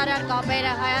խթանել գործարար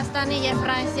կապերը Հայաստանի և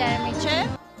Ֆրանսիայի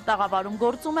միջև։ Տաղավարում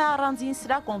գործում է առանձին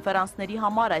սրա կոնֆերանսների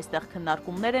համար, այստեղ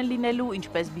քննարկումներ են լինելու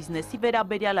ինչպես բիզնեսի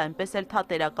վերաբերյալ, այնպես էլ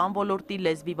թատերական ոլորտի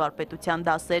լեզվի վարպետության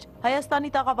դասեր։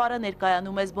 Հայաստանի տաղավարը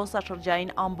ներկայանում է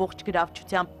զբոսաշրջային ամբողջ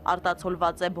գրավչությամբ,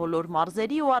 արտացոլված է բոլոր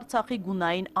մարզերի ու Արցախի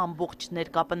գունային ամբողջ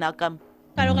ներկապնակը։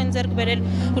 Կարող են ձեռք բերել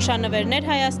հուշանվերներ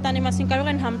Հայաստանի մասին,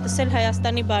 կարող են համտեսել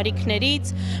Հայաստանի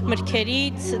բարիքներից,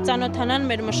 մրգերից, ծանոթանան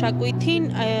մեր մշակույթին,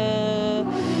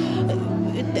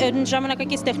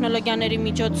 ժամանակակից տեխնոլոգիաների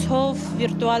միջոցով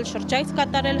վիրտուալ շրջայց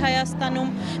կատարել Հայաստանում։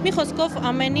 Մի խոսքով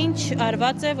ամեն ինչ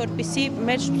արված է, որպեսզի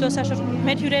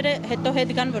մեր հյուրերը հետո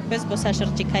հետ գան որպես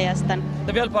զբոսաշրջիկ Հայաստան։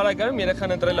 Տվյալ պարագայում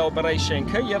երեխան ընտրել է օպերայի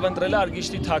շենքը եւ ընտրել է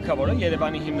Արգիշտի թագավորը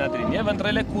Երևանի հիմնադրին եւ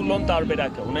ընտրել է կուլոն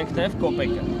տարբերակը, ունենք նաեւ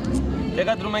կոպեկը։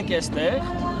 Տեղադրում ենք այստեղ,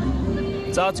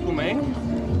 ծածկում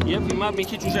ենք եւ հիմա մի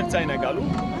քիչ ուժեղ ձայն է գալու,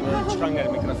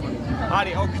 չխանգարի միկրոֆոնը։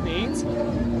 Արի օգնից,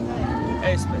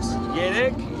 այսպես,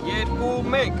 3, 2,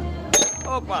 1,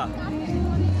 օպա։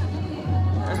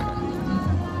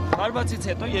 Հարվածից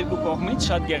հետո երկու կողմից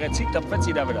շատ գեղեցիկ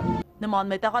տպվեց իրա վրա։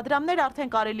 Նման մետաղադրամներ արդեն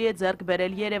կարելի է ձեռք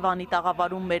բերել Երևանի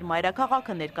տաղավարում, մեր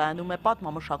մայրաքաղաքը ներկայանում է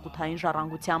պատմամշակութային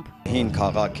ժառանգությամբ։ Հին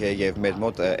քաղաք է եւ մեր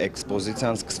մոտ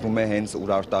էքսպոզիցիան սկսվում է հենց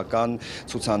ուրարտական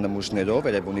ցուցանմուշներով,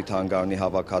 Երևանի թանգարանի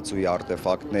հավաքածուի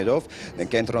արտեֆակտներով։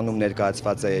 Կենտրոնում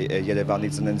ներկայացված է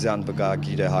Երևանի ծննդյան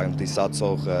վկայագիրը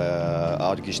հանդիսացող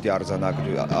Արգիշտի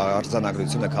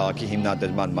արձանագրությունը քաղաքի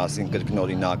հիմնադրման մասին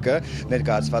կրկնօրինակը,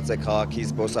 ներկայացված է քաղաքի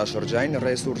զբոսաշրջային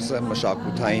ռեսուրսը,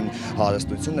 մշակութային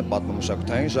հարստությունը,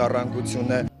 մշակութային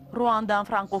ժառանգությունը։ Ռուանդան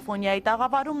ֆրանկոֆոնիայի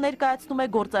տաղավարում ներկայացնում է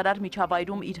գործարար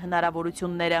միջավայրում իր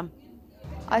հնարավորությունները։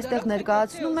 Այստեղ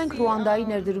ներկայացնում ենք Ռուանդայի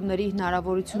ներդրումների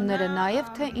հնարավորությունները,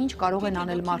 նաև թե ինչ կարող են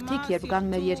անել մարդիկ, երբ գան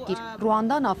մեր երկիր։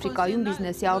 Ռուանդան Աֆրիկայում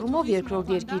բիզնեսի առումով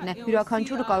երկրորդ երկիրն է։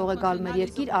 Յուրաքանչյուրը կարող է գալ մեր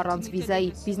երկիր առանց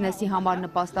վիզայի։ Բիզնեսի համար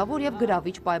նպաստավոր եւ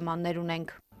գրավիչ պայմաններ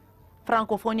ունենք։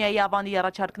 Ֆրանկոֆոնիայի ավանի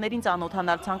առաջարկներին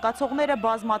ծանոթանալ ցանկացողները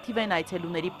բազմաթիվ են,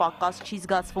 այցելուների պակաս չի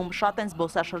զգացվում, շատ են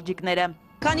զբոսաշրջիկները։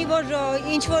 Քանի որ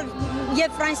ինչ-որ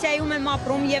եւ Ֆրանսիայում եմ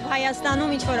ապրում եւ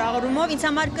Հայաստանում ինչ-որ աղրումով, ինձ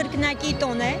համար կրկնակի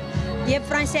տոն է եւ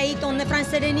Ֆրանսիայի տոնն է,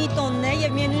 ֆրանսերենի տոնն է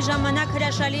եւ միևնույն ժամանակ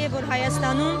հրաշալի է, որ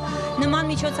Հայաստանում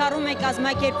նման միջոցառում է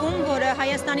կազմակերպում, որը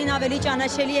Հայաստանին ավելի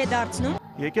ճանաչելի է դարձնում։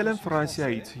 Եկել եմ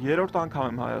Ֆրանսիայից, երրորդ անգամ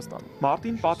եմ Հայաստանում։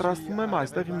 Մարտին պատրաստվում եմ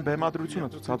այստեղ իմ բեմադրությունը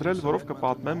ցուցադրել, որով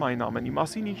կպատմեմ այն ամենի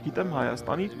մասին, ինչ գիտեմ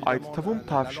Հայաստանի, այդ թվում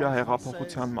Թավշյա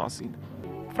հեղափոխության մասին։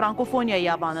 Ֆրանկոֆոնիայի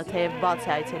ավանը թեև բաց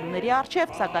է այցելուների առջև,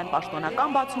 սակայն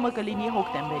պաշտոնական բացումը կլինի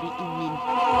հոկտեմբերի 9-ին։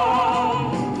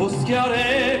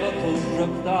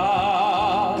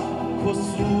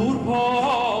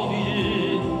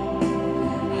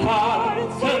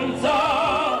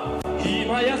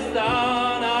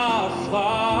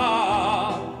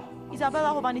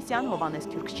 Իզաբելա Հովանեսյան,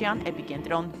 Հովանես Քյուրքչյան,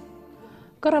 Էպիկենտրոն։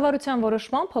 Կառավարության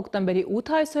որոշմամբ հոկտեմբերի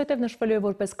 8-ը այսուհետև նշվելու է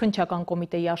որպես քննչական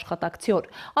կոմիտեի աշխատակցի օր։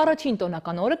 Առաջին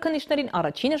տոնական օրը քննիչներին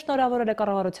առաջինը շնորհավորել է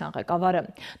կառավարության ղեկավարը։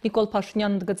 Նիկոլ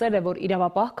Փաշինյանն ընդգծել է, որ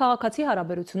իրավապահ քաղաքացի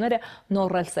հարաբերությունները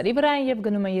նոր ռելսերի վրա են եւ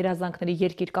գնում են երազանքների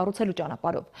երկիր կառուցելու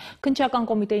ճանապարհով։ Քննչական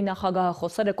կոմիտեի նախագահը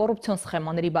խոսել է կոռուպցիոն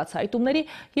սխեմաների բացահայտումների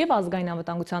եւ ազգային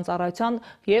անվտանգության ծառայության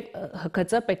եւ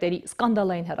ՀՔԾ պետերի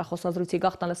սկանդալային հեռախոսազրույցի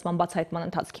գաղտնալսման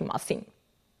բացահայտման ընթացքի մասին։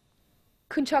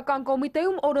 Քննչական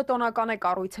կոմիտեում օրը տոնական է,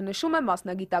 կառույցը նշում է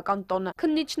մասնագիտական տոնը։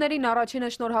 Քննիչներին առաջինը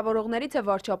շնորհավորողներից է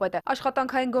վարչապետը։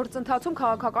 Աշխատանքային գործընթացում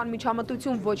քաղաքական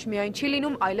միջամտություն ոչ միայն չի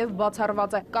լինում, այլև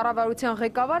բացառված է։ Կառավարության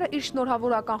ղեկավարը իր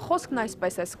շնորհավորական խոսքն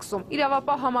այսպես է սկսում.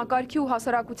 իրավապահ համակարգի ու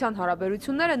հասարակության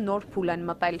հարաբերությունները նոր փուլ են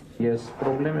մտել։ Ես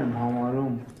խնդրեմ եմ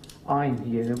համարում այն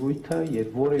երևույթը,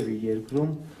 երբ որևէ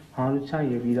երկրում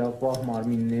հանրության եւ իրավապահ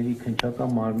մարմինների,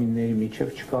 քննչական մարմինների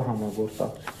միջև չկա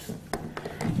համագործակցություն։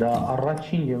 Դա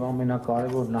առաջին եւ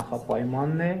ամենակարևոր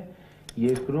նախապայմանն է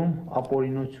երկրում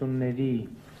ապօրինությունների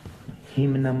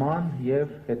հիմնման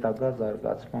եւ հետագա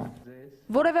զարգացման։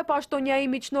 Որևէ պաշտոնյայի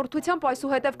միջնորդությամբ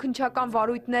այսուհետև քննչական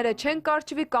վարույթները չեն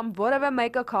կարճվի կամ որևէ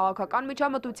մեկը քաղաքական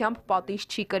միջամտությամբ պատիժ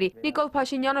չի կրի։ Նիկոլ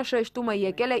Փաշինյանը շեշտում է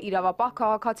եկել է իրավապահ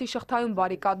քաղաքացի շղթայում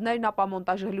բարիկադներն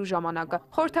ապամոնտաժելու ժամանակը։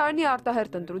 Խորհրդարանի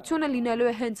արտահերթ ընտրությունը լինելու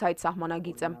է հենց այդ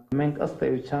սահմանագիծը։ Մենք ըստ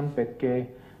էության պետք է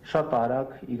շատ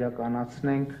արագ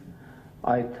իրականացնենք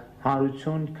այդ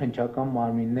հանրություն քննչական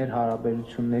մարմիններ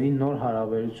հարաբերությունների նոր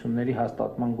հարաբերությունների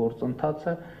հաստատման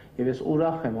գործընթացը եւ ես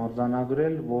ուրախ եմ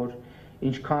արձանագրել, որ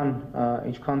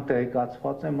ինչքան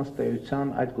տեղեկացված եմ ըստ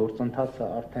էության այդ գործընթացը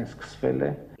արդեն սկսվել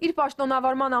է։ Իր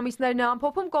պաշտոնավարման ամիսներն է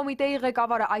ամփոփում կոմիտեի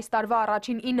ղեկավարը այս տարվա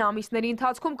առաջին 9 ամիսների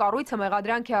ընթացքում կառույցը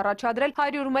մեղադրանք է առաջադրել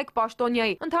 101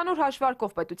 պաշտոնյայի։ Ընդհանուր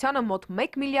հաշվարկով պետությանը մոտ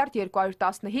 1 միլիարդ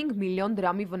 215 միլիոն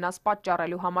դրամի վնաս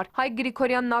պատճառելու համար։ Հայկ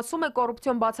Գրիգորյանն ասում է,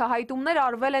 կոռուպցիոն բացահայտումներ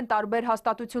արվել են տարբեր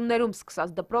հաստատություններում,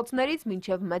 սկսած դպրոցներից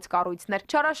մինչև մեծ կառույցներ։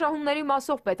 Չարաշահումների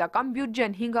մասով պետական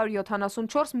բյուջեն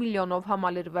 574 միլիոնով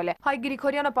համալրվել է։ Հայկ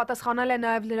Գրիգորյանը պատասխանել է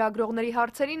նաև լրագրողների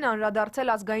հարցերին,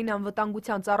 անդրադարձել ազգային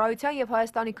անվտանգության ծառայության եւ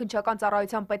Հայաստանի քննչական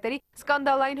ծառայության պետերի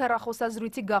սկանդալային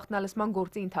հեռախոսազրույցի գաղտնալսման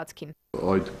գործի ընթացքին։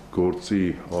 Այդ գործի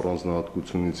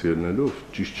առանձնահատկությունից ելնելով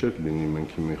ճիշտ չէր լինի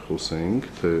մենք հիմա խոսեինք,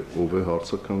 թե ով է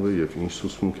հարցաքննվել եւ ինչ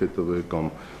ցուցմունք է տվել կամ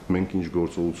մենք ինչ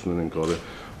գործողություններ ենք արել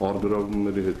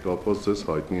արգրավումների հետ կապված ձեզ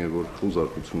հայտնի է որ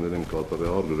խոզարկություններ են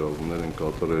կատարել, արգրավումներ են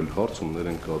կատարել, հարցումներ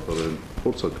են կատարել,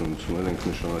 փորձաքննություններ են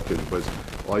նշանակել, բայց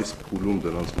այս փուլում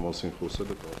դրանց մասին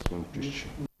խոսելը կարծում եմ ճիշտ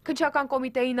չի։ Քննչական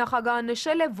կոմիտեի նախագահը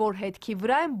նշել է, որ հետքի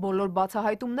վրա են բոլոր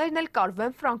բացահայտումներն էլ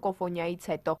կարվեն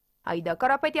ֆրանկոֆոնիայից հետո։ Այդա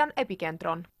Կարապետյան,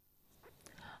 Էպիկենտրոն։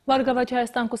 Բարգավաճ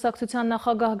Հայաստան կուսակցության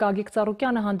նախագահ Գագիկ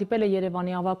Ծառուկյանը հանդիպել է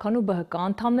Երևանի ավականու ԲՀԿ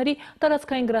անդամների,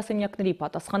 տարածքային գրասենյակների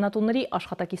պատասխանատուների,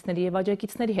 աշխատակիցների եւ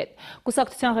աջակիցների հետ։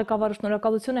 Կուսակցության ղեկավարը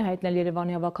շնորհակալություն է հայտնել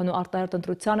Երևանի ավականու արտահերթ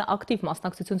ընտրությանը ակտիվ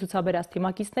մասնակցություն ցուցաբերած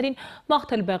թիմակիցներին,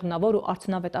 մաղթել բեղմնավոր ու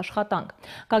արդյունավետ աշխատանք։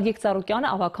 Գագիկ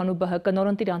Ծառուկյանը ավականու ԲՀԿ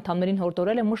նորընտիր անդամներին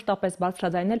հորդորել է մշտապես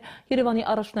բարձրաձայնել Երևանի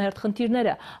առաջնահերթ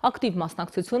խնդիրները, ակտիվ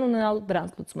մասնակցություն ունենալ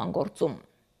դրանց լուծման գործում։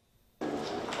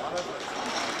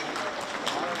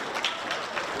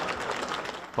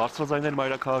 Բարձրաձայնել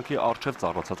մայրաքաղաքի առջև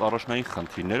ծառացած առաջնային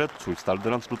խնդիրները, ցույց տալ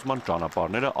դրանց լուծման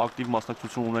ճանապարհները, ակտիվ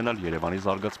մասնակցություն ունենալ Երևանի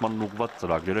զարգացմանն ուղղված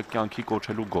ծրագրերը կյանքի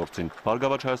կոչելու գործին։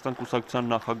 Բարգավաճ Հայաստան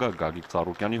կուսակցության նախագահ Գագիկ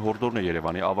Ծառուկյանի հորդորն է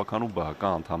Երևանի ավականու ԲՀԿ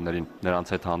անդամներին։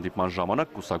 Նրանց հետ հանդիպման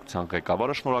ժամանակ կուսակցության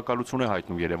ղեկավարը շնորհակալություն է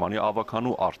հայտնում Երևանի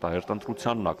ավականու արտահերթ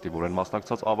ընտրությանն ակտիվորեն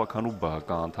մասնակցած ավականու ԲՀԿ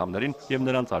անդամներին եւ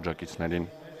նրանց աջակիցներին։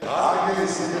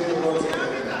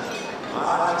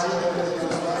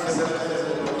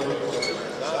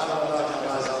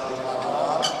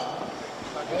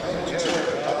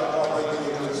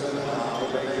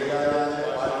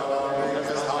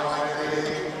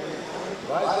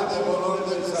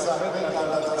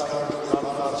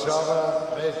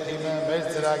 Մեր թիմը, մեր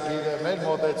ծրագիրը, մեր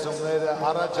մոտեցումները,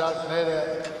 առաջարկները,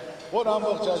 որ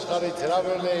ամբողջ աշխարհից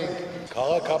հրավիրել էինք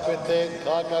քաղաքապետեր,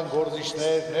 քաղաքական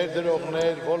գործիչներ,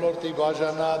 ներդրողներ, ոլորտի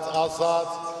բաժանած,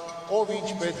 ասած, ով ինչ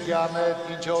պետք է աներ,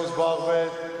 ինչով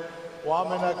զբաղվեր, ու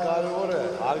ամենակարևորը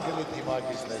հարգելի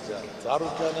թիմակիցներ ջան,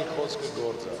 Ծառուկյանի խոսքը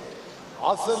գործը։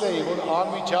 Ասել էի, որ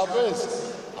անմիջապես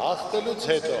հաղթելուց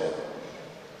հետո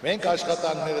մենք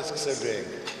աշխատանքները սկսելու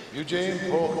ենք։ Բյուջեին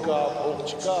փող կա, փող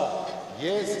չկա,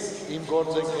 ես իմ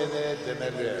գործընկերները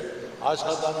դնելու եմ,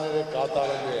 աշխատանքները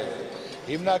կատարելու եմ,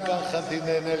 հիմնական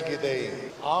խնդիրներն էլ գիտեին,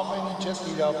 ամեն ինչը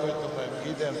տիրապետում եմ,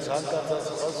 գիտեմ, ցանկացած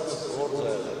խոսքը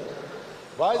գործը,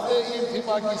 բայց դե իմ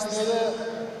թիմակիցները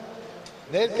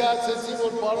ներկայացեցին,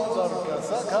 որ պարոն Ծառուկյան,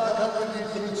 սա քաղաքական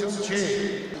ընտրություն չի,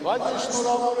 բայց ես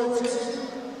շնորհավորեցի,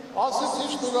 ասեցի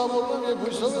շնորհավորում եւ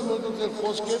հույսով եմ, որ դու ձեր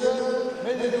խոսքերը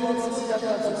մեր երևանցիների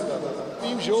իրականացում դառնան։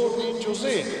 Իմ ժողովուրդը ինչ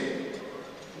ուզի,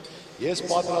 ես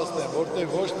պատրաստ եմ,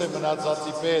 որտեղ ոչ թե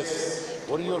մնացածի պես,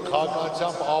 որ ինչ որ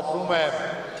քաղաքականությամբ ապրում եմ,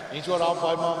 ինչ որ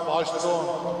անպայման պաշտոն,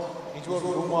 ինչ որ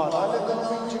գումար, այլ դա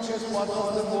ինչի ես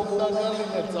պատրաստ եմ օգտակար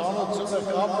լինել, ծանոթությունը,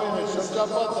 կապերը,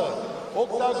 շրջապատը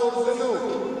օգտագործելու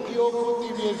ի օգուտ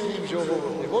իմ երկրի իմ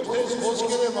ժողովրդի։ Ոչ թե ես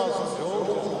խոսքեր եմ ասում,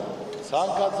 ժողովուրդ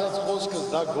ցանկացած խոսքս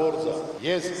դա գործ է։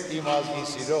 Ես իմ ազգին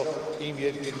սիրող, իմ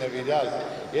երկրին նվիրալ,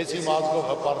 ես իմ ազգով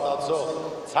հպարտացող,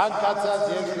 ցանկացած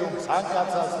երկրում,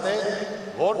 ցանկացած տեղ,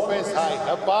 որպես հայ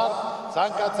հպարտ,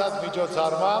 ցանկացած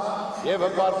միջոցառման եւ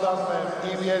հպարտանում եմ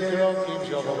իմ երկրով, իմ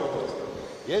ժողովրդով։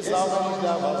 Ես ավելի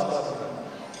լավ հասկանում եմ,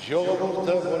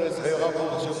 ժողովուրդը, որ այս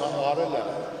հեղափոխությունը արել է,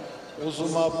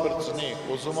 ուզում է բրծնի,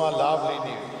 ուզում է լավ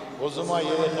լինի, ուզում է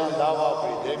երեխան լավ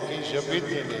ապրի, դեմքին ժպիտ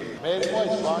լինի, մեր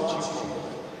մոտ բան չի փոխվում։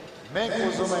 Մենք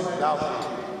ուզում ենք լավ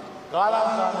լինի,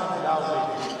 կարող ենք լավ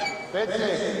լինի, պետք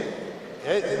է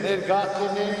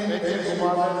ներգաղթին պետք է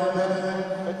գումարները,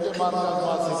 պետք է մարդկանց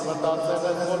մասին մտածել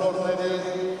այս ոլորտների,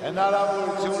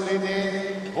 հնարավորություն լինի,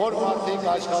 որ մարդիկ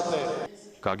աշխատեն։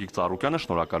 Գագիկ Ծառուկյանը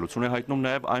շնորհակալություն է հայտնում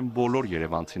նաև այն բոլոր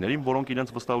երևանցիներին, որոնք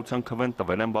իրենց վստահության քվեն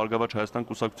տվել են Բարգավաճ Հայաստան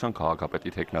կուսակցության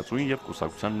քաղաքապետի թեկնածուին եւ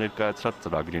կուսակցության ներկայացրած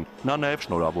ծրագրին։ Նա նաև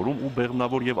շնորհավորում ու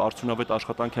բեղմնավոր եւ արդյունավետ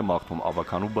աշխատանք է մաղթում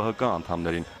ավականու ԲՀԿ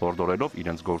անդամներին, հորդորելով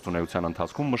իրենց գործունեության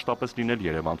ընթացքում մշտապես լինել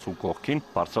երևանցու կողքին,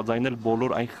 բարձրաձայնել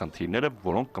բոլոր այն խնդիրները,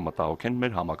 որոնք կմտահոգեն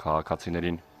մեր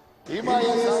համաքաղաքացիներին։ Հիմա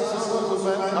ես այսօր ուզում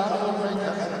եմ քանի մենք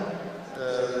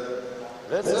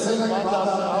վերցնենք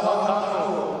մանդատը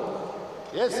հավաքանու։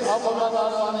 Ես Աբովյան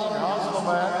Արմանին հանձնում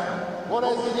եմ, որ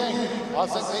այդ իրենք,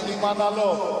 ասենք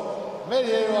իմանալով մեր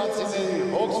երևանցիների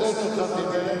հոգսերն ու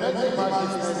խնդիրները, մեր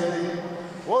դիմակիցների,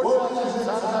 որ նրանց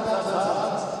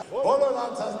ցանկացած, բոլոր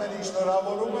անձանցներին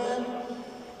շնորհավորում եմ,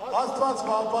 Աստված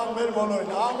պահպան մեր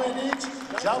բոլորին, ամեն ինչ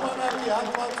ժամանակի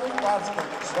հատվածում բաց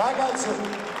կլինի։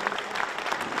 Շնորհակալություն։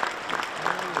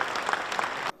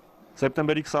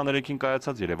 Սեպտեմբերի 23-ին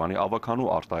կայացած Երևանի ավականու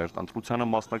արտահերթ ընտրությանը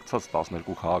մասնակցած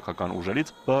 12 քաղաքական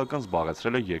ուժերից ԲՀԿ-ն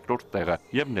զբաղեցրել է երկրորդ տեղը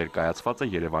եւ ներկայացված է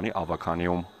Երևանի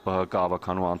ավականիում։ ԲՀԿ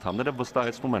ավականու անդամները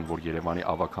վստահեցնում են, որ Երևանի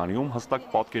ավականիում հստակ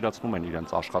պատկերացնում են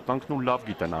իրենց աշխատանքն ու լավ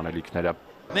գիտեն անելիքները։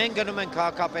 Մենք գնում ենք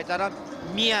քաղաքապետարան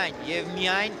միայն եւ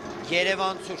միայն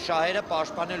երևանցու շահերը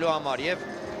պաշտպանելու համար եւ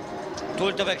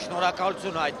թույլ տվեք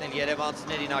շնորհակալություն հայտնել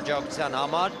երևանցիներին աջակցության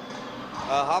համար։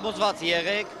 Համոզված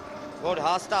եղեք, որ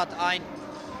հաստատ այն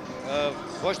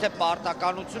ոչ թե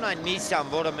պարտականություն, այն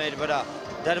միսիան, որը մեր վրա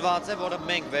դրված է, որը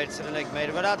մենք վերցրել ենք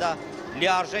մեր վրա, դա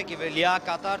լիարժեք եւ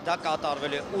լիակատար դա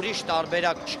կատարվել է։ Ուրիշ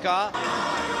տարբերակ չկա։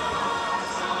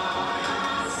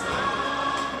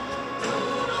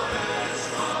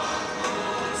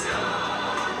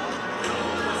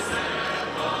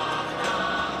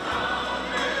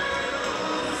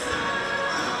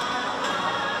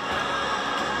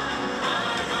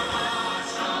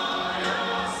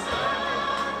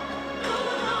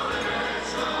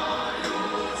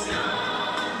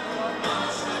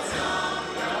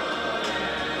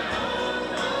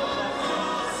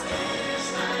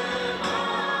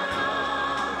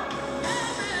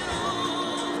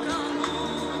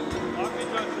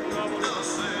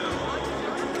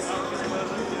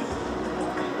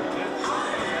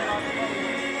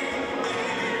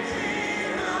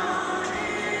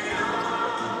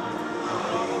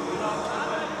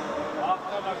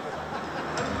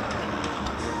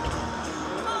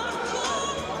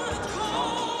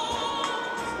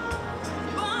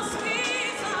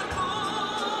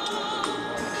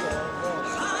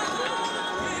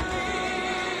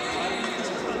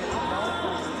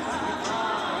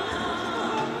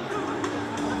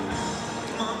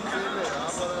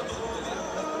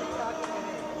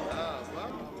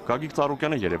 Գագիկ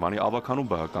Ծառուկյանը Երևանի ավականու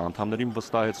ԲՀԿ անդամներին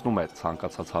վստահեցնում է,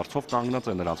 ցանկացած հարցով կանգնած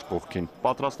է նրանց կողքին,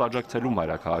 պատրաստ աջակցելու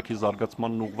մայրաքաղաքի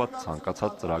զարգացմանն ուղղված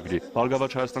ցանկացած ծրագրի։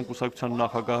 Բարգավաճ Հայաստան կուսակցության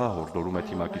նախագահը հորդորում է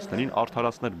թիմակիցներին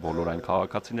արդարացնել բոլոր այն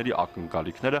քաղաքացիների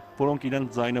ակնկալիքները, որոնք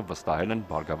իրենց ձայնը վստահել են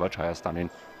Բարգավաճ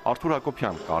Հայաստանին։ Արթուր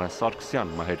Հակոբյան, Կարեն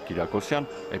Սարգսյան, Մհեր Կիրակոսյան,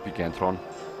 Էպիկենտրոն։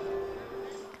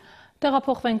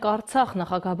 Տեղափոխվենք Արցախ,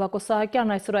 նախագահ Բակո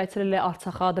Սահակյանն այսօր այցելել է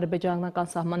Արցախա-ադրբեջանական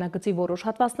սահմանագծի որոշ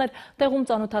հատվածներ, տեղում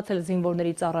ծանոթացել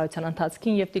զինվորների ծառայության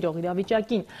ընթացքին եւ տիրող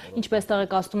իրավիճակին, ինչպես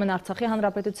տեղեկացնում են Արցախի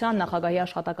Հանրապետության նախագահի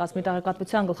աշխատակազմի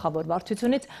տեղեկատվության գլխավոր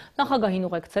վարչությունից, նախագահին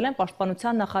ուղեկցել են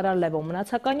պաշտպանության նախարար Լևոն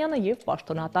Մնացականյանը եւ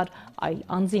պաշտոնատար այլ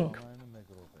անձինք։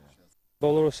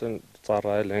 Բոլորս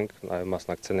ծառայել ենք, նաև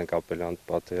մասնակցել ենք ապելյանտ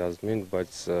պատերազմին,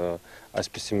 բայց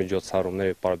այսպիսի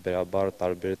միջոցառումները պարբերաբար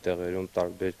տարբեր տեղերում,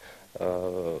 տարբեր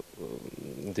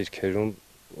դիրքերում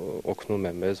օգնում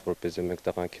է մեզ, որպեսզի մենք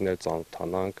տեղանքին էլ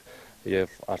ծանոթանանք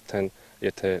եւ արդեն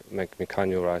եթե մենք մի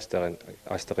քանի օր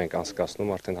այստեղ ենք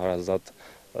անցկացնում, արդեն հարազատ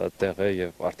տեղ է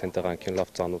եւ արդեն տեղանքին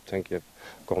լավ ծանոթ ենք եւ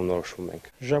կողմնորոշում ենք։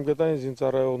 Ժամկետային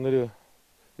զինծառայողները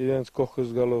իրենց կողքը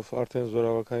զգալով արդեն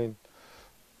զորավարքային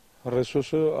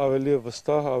ռեսուրսը ավելի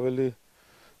վստահ, ավելի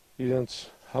իրենց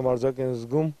համարձակ են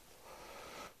զգում,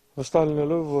 վստահ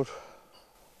լինելով, որ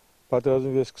պատերազմի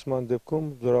վերսկսման դեպքում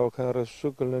զորավարքային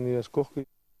ռեսուրսը կլինեն իրենց կողքը։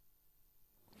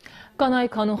 Կանայ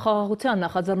կանոն խաղաղության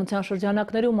նախաձեռնության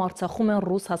շրջանակներում Արցախում են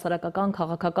ռուս հասարակական,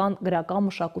 քաղաքական, գրական,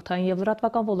 մշակութային եւ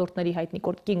լրատվական ոլորտների հայտնի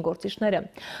կին գործիչները։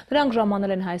 Նրանք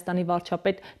ժամանել են Հայաստանի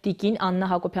վարչապետ Տիկին Աննա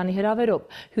Հակոբյանի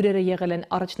հրավերով։ Հյուրերը եղել են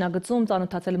առաջնագծում,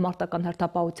 ծանոթացել մարտական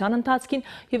հերթապահության ընթացքին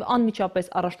եւ անմիջապես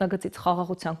առաջնագծից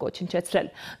խաղաղության կոչնչեցրել։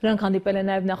 Նրանք հանդիպել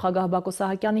են նաեւ նախագահ Բակո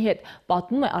Սահակյանի հետ,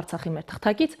 պատմում է Արցախի մեր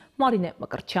թղթակից Մարինե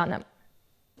Մկրտչյանը։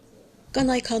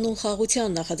 Կանայք-հանուն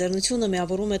խաղաղության նախաձեռնությունը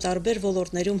միավորում է տարբեր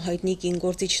ոլորտներում հայտնի կին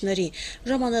գործիչների։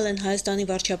 Ժամանել են Հայաստանի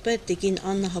վարչապետ տիկին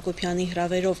Աննա Հակոբյանի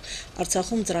հրավերով։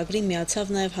 Արցախում ծրագրին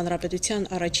միացավ նաև Հանրապետության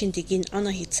առաջին տիկին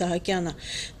Անահիտ Սահակյանը։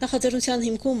 Նախաձեռնության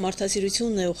հիմքում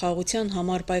մարդասիրությունն է ու խաղաղության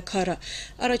համար պայքարը։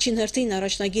 Առաջին հերթին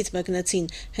առաջնագիծ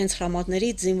մեկնեցին։ Հենց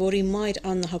հրամատներից զինվորի մայր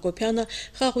Աննա Հակոբյանը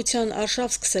խաղաղության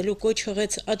արշավ սկսելու կոչ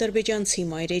հղեց ադրբեջանցի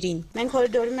մայրերին։ Մենք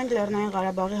հորդորում ենք Լեռնային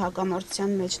Ղարաբաղի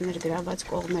հակամարտության մեջ ներգրաված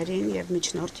կողմերին եւ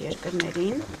միջնորդ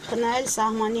երկրներին խնայել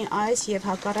սահմանի այս եւ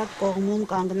հակառակ կողմում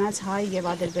կանգնած հայ եւ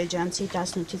ադրբեջանցի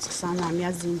 18-ից 20-ամյա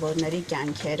զինվորների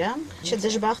կյանքերը,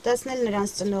 չդժբախտացնել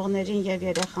նրանց ծնողներին եւ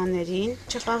երեխաներին,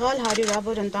 չխաղալ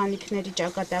հարյուրավոր ընտանիքների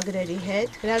ճակատագրերի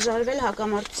հետ, հրաժարվել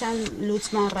հակամարտության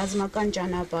լուծման ռազմական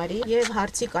ճանապարհի եւ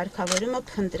հարցի կարգավորումը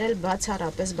փնտրել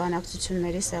բացառապես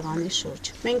բանակցությունների սեղանի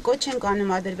շուրջ։ Մենք կոչ ենք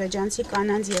անում ադրբեջանցի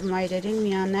կանանց եւ մայրերին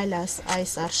միանալ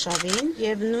այս արշավին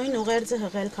եւ նույն ուղերձը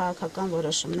հղել քաղաքական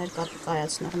որոշումներ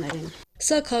կայացնողներին։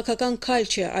 Սա քաղաքական քայլ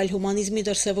չէ, այլ հումանիզմի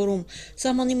դրսևորում։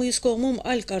 Սահմանի մյուս կողմում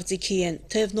այլ կարծիքի են,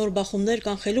 թեև նոր բախումներ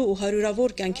կանխելու ու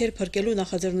հարյուրավոր կյանքեր փրկելու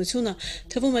նախաձեռնությունը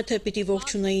թվում է թե պիտի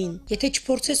ողջունեին։ Եթե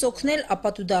չփորձես օգնել,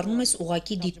 ապա դու դառնում ես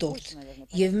ուղակի դիտորդ։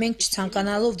 Եվ մենք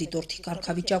չցանկանալով դիտորդի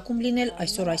կարգավիճակում լինել,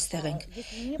 այսօր այստեղ ենք։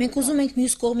 Մենք ուզում ենք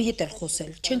մյուս կողմի հետ էլ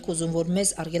խոսել, չենք ուզում, որ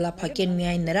մեզ արգելափակեն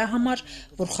միայն նրա համար,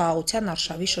 որ խաղաղության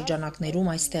արշավի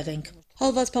շրջանակներում այստեղ ենք։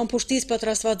 Հալված փամփուշտից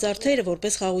պատրաստված զարդերը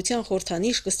որպես խաղաղության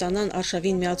խորհրդանիշ կստանան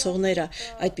արշավին միացողները։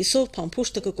 Այդպիսով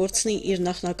փամփուշտը կկորցնի իր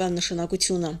նախնական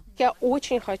նշանակությունը։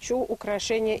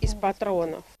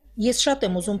 Ես շատ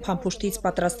եմ ուզում փամփուշտից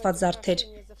պատրաստված զարդեր։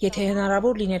 Եթե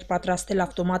հնարավոր լիներ պատրաստել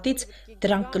ավտոմատից,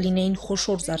 դրանք կլինեին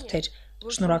խոշոր զարդեր։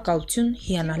 Շնորհակալություն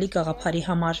հիանալի գաղափարի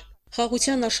համար։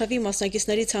 Խաղաղության արշավի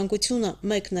մասնակիցների ցանկությունը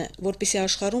մեկն է, որպեսզի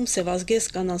աշխարհում սևազգես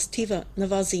կանանց թիվը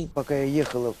նվազի։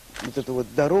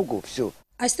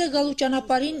 Այստեղ գալու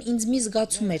ճանապարհին ինձ մի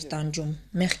զգացում էր տանջում,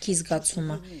 մեղքի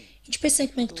զգացումը։ Ինչպես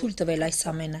ենք մենք թույլ տվել այս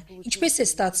ամենը։ Ինչպես է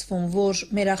ստացվում, որ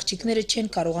մեր աղջիկները չեն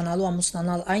կարողանալու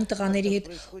ամուսնանալ այն տղաների հետ,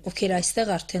 ովքեր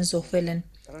այստեղ արդեն զոհվել են։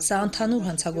 Սա ընդհանուր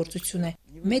հանցագործություն է։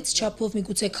 Մեծ չափով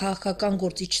միգուցե քաղաքական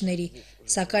գործիչների,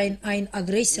 սակայն այն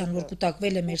ագրեսիան, որ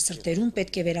կուտակվել է մեր սրտերում,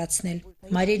 պետք է վերացնել։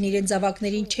 Մայրերն իրենց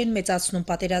զավակներին չեն մեծացնում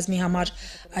պատերազմի համար,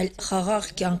 այլ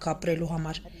խաղաղ կյանք ապրելու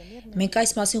համար։ Մենք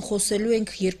այս մասին խոսելու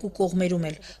ենք երկու կողմերում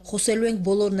էլ, խոսելու ենք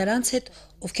բոլոր նրանց հետ,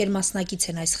 ովքեր մասնակից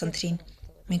են այս խնդրին։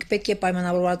 Մենք պետք է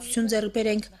պայմանավորվածություն ձեռք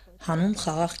բերենք հանուն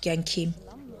խաղաղ կյանքի։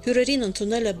 Հյուրերին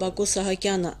ընդունել է Բակո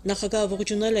Սահակյանը, նախագահը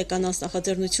ողջունել է կանանց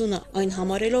նախաձեռնությունը, այն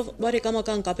համարելով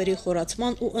բարեկամական կապերի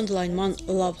խորացման ու ընդլայնման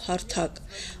լավ հարթակ։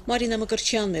 Մարինա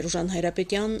Մկրտչյան, Մերուժան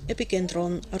Հայրապետյան,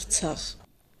 Էպիկենտրոն, Արցախ։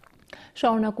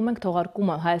 Շարունակում ենք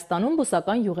թողարկումը։ Հայաստանում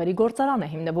բուսական յուղերի գործարան է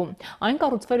հիմնվում։ Այն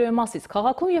կառուցվելու է Մասիս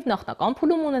քաղաքում եւ նախնական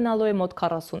փուլում ունենալու է մոտ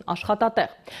 40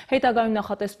 աշխատատեղ։ Հետագայում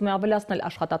նախատեսվում է ավելացնել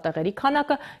աշխատատեղերի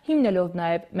քանակը, հիմնելով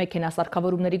նաեւ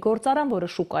մեքենասարքավորումների գործարան,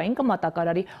 որը շուկային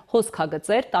կմատակարարի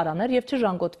հոսքագծեր, տարաներ եւ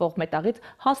չժանգոտվող մետաղից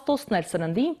հաստոցներ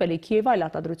սննդի, իմպելիքի եւ այլ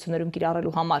արտադրություններում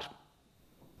կիրառելու համար։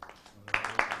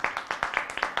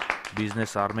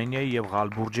 Բիզնես Արմենիայի եւ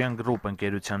Ղալբուրջյան գրուպ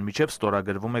ընկերության միջև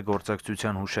ստորագրվում է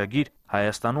գործակցության հուշագիր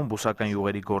Հայաստանում բուսական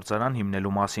յուղերի գործարան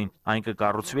հիմնելու մասին։ Այն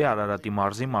կկառուցվի Արարատի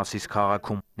մարզի Մասիս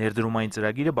քաղաքում։ Ներդրումային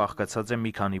ծրագիրը բաղկացած է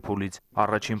մի քանի փուլից։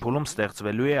 Առաջին փուլում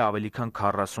ստեղծվելու է ավելի քան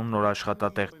 40 նոր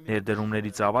աշխատատեղ։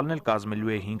 Ներդրումների ծավալն էլ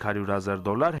կազմելու է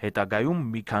 $500,000, հետագայում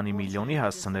մի քանի միլիոնի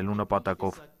հասցնելու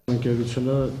նպատակով։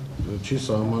 Ընկերությունը չի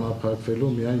սահմանափակվելու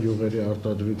միայն յուղերի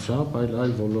արտադրությամբ,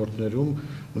 այլ ոլորտներում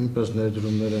նույնպես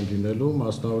ներդրումներ են լինելու,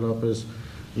 մասնավորապես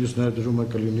մյուս ներդրումը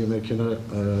կլինի մեքենա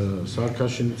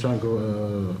սարքաշինության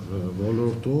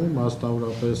ոլորտում,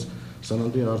 մասնավորապես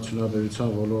սննդի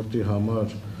արդյունաբերության ոլորտի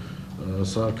համար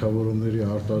սարքավորումների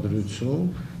արտադրություն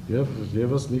եւ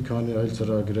եւս մի քանի այլ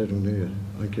ծրագրեր ունի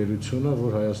ընկերությունը,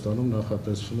 որ Հայաստանում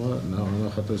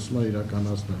նախատեսվում է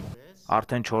իրականացնել։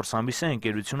 Արդեն 4 ամիս է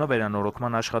ընկերությունը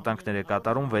վերանորոգման աշխատանքներ է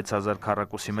կատարում 6000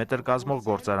 քառակուսի մետր կազմող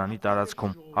գործարանի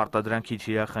տարածքում։ Արտադրանքի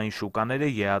թիրախային շուկաները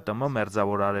ԵԱՏՄ,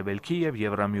 Մերձավոր Արևելքի եւ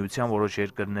Եվրամիության որոշ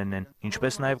երկրներն են,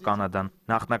 ինչպես նաեւ Կանադան։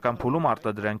 Նախնական փուլում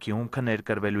արտադրանքի հումքը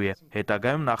ներկրվելու է։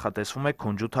 Հետագայում նախատեսվում է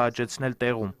քունջութը աճեցնել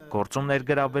տեղում, գործում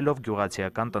ներգրավվելով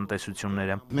գյուղացիական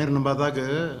տնտեսությունները։ Մեր նպատակը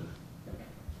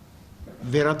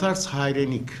վերադարձ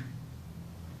հայրենիք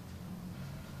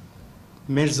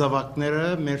մեր զավակները,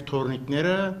 մեր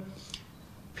թորնիկները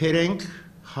փերենք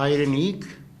հայրենիք,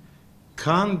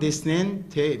 քան տեսնեն,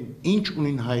 թե ինչ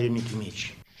ունին հայրենիքի մեջ։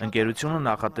 Ընկերությունը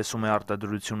նախատեսում է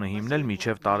արտադրությունը հիմնել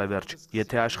մինչև տարեվերջ։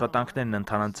 Եթե աշխատանքներն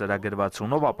ընթանան ծրագրված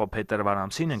ունով, ապա փետրվար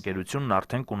ամսին ընկերությունն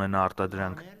արդեն կունենա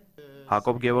արտադրանք։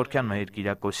 Հակոբ Գևորգյան, Մհեր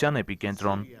Կիրակոսյան,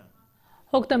 Էպիկենտրոն։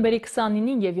 Հոկտեմբերի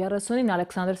 29-ին և 30-ին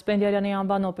Ալեքսանդր Սպենդիարյանի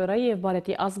անվան օպերայի և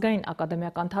բալետի ազգային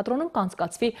ակադեմիական թատրոնում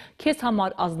կանցկացվի «Քեզ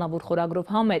համար Ազնավուր»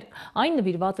 խորագրով համերգ։ Այն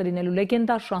նվիրված է լինելու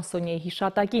լեգենդար շանսոնիեի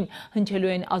հիշատակին,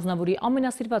 հնչելու են Ազնավուրի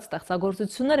ամենասիրված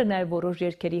ստեղծագործությունները, նաև որոշ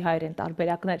երգերի հայերեն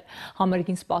տարբերակներ։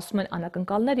 Համերգին սպասում են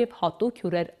անակնկալներ և հատուկ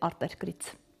հյուրեր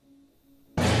արտերկրից։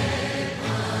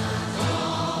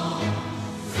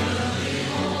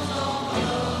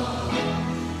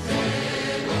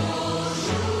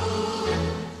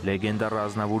 Լեգենդար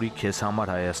Ազնավուրի «Քեզ համար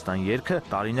Հայաստան» երգը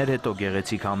տարիներ հետո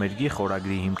գեղեցիկ համերգի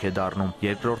խորագրի հիմք է դառնում։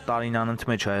 Երկրորդ տարին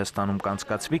անընդմեջ Հայաստանում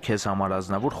կանցկացվի «Քեզ համար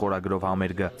Ազնավուր» խորագրով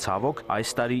համերգը։ Ցավոք,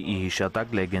 այս տարի ի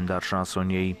հիշատակ լեգենդար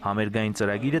շանսոնիեի։ Համերգային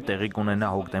ծրագիրը տեղի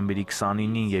կունենա հոկտեմբերի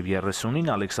 29-ին և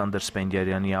 30-ին Ալեքսանդր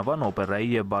Սպենդիարյանի անվան օպերայի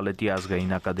և բալետի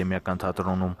ազգային ակադեմիական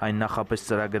թատրոնում։ Այն նախապես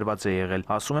ծրագրված է եղել,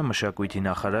 ասում է մշակույթի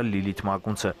նախարար Լիլիթ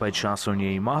Մակունցը, բայց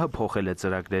շանսոնիեի մահը փոխել է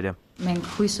ծրագրերը։ Մենք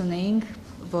հույս ունեինք,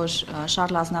 որ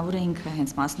Շարլ Ազնավուրը ինքը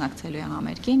հենց մասնակցելու է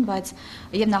համերգին, բայց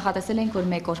եւ նախատեսել էինք, որ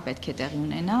 1 օր պետք է տեղի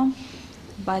ունենա,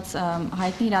 բայց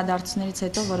հայտնի իրադարձություններից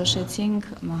հետո որոշեցինք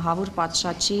հավուր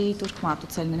պատշաճի տուրք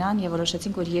մատուցել նրան եւ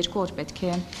որոշեցինք, որ 2 օր պետք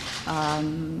է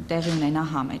տեղի ունենա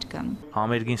համերգը։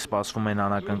 Համերգին սպասվում են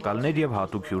անակնկալներ եւ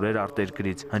հատուկ հյուրեր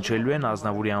արտերկրից։ Հնչելու են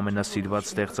Ազնավուրի ամենասիրված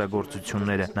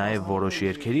ստեղծագործությունները, նաեւ որոշ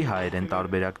երգերի հայերեն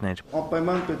տարբերակներ։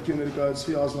 Անպայման պետք է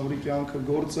ներկայացվի Ազնավուրի կյանքը,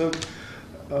 գործը,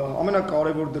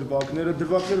 ամենակարևոր դրվագները,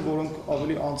 որոնք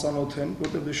ավելի անծանոթ են,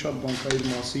 որտեղ դե շատ բան կա իր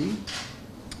մասին։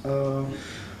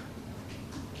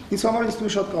 Ինձ համար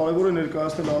շատ կարևոր է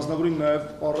ներկայացնել Ազնավուրին նաև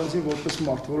առանձին որպես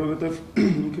մարդ, որովհետև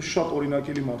ինքը շատ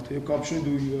օրինակելի մարդ է, եւ կապ չունի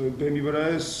դու բեմի վրա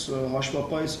ես,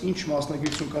 հաշվապահ ես, ինչ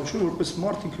մասնագիտություն կապ չունի, որպես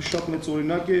մարդ ինքը շատ մեծ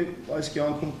օրինակ է այս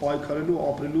կյանքում պայքարելու,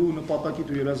 ապրելու, նպատակի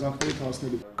ու երազանքներից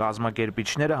հասնելու։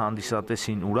 Կազմակերպիչները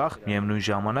հանդիսատեսին ուրախ, միևնույն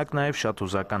ժամանակ նաև շատ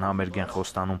հուզական համերգ են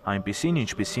խոստանում, այնպիսին,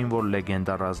 ինչպիսին որ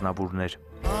լեգենդար Ազնավուրն էր։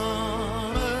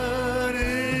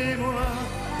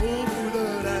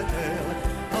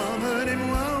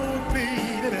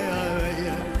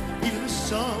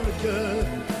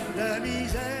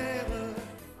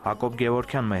 Հակոբ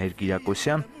Գևորգյան, Մեհեր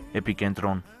Կիրակոսյան,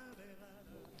 Էպիկենտրոն։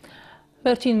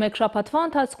 Վերջին 1 շաբաթվա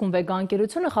ընթացքում Վեգա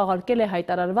ընկերությունը խաղարկել է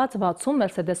հայտարարված 60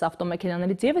 Մերսեդես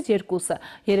ավտոմեքենաներից ևս 2-ը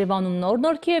Երևանում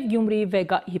Նոր-Նորքի և Գյումրիի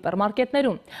Վեգա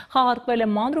հիպերմարկետներում։ Խաղարկվել է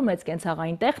մանր ու մեծ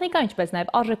կենցաղային տեխնիկա, ինչպես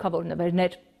նաև արժեքավոր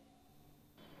նվերներ։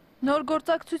 Նոր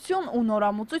գործակցություն ու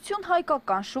նորամուծություն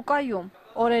հայկական շուկայում։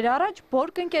 Օրեր առաջ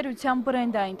Բորկ ընկերության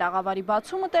բրենդային տաղավարի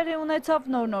բացումը տեղի ունեցավ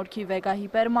Նոր-Նորքի Վեգա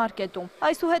հիպերմարկետում։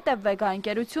 Այսուհետև Վեգա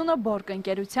ընկերությունը Բորկ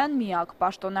ընկերության միակ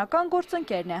պաշտոնական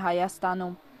գործընկերն է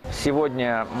Հայաստանում։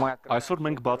 Այսօր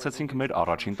մենք բացեցինք մեր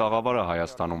առաջին տաղավարը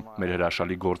Հայաստանում, մեր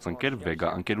հրաշալի գործընկեր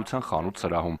Վեգա ընկերության խանութ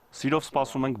սրահում։ Սիրով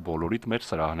սպասում ենք բոլորիդ մեր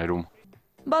սրահներում։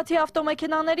 Բացի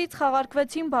ավտոմեքենաներից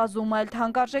խաղարկվեցին բազում այլ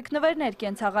թանկարժեք նվերներ,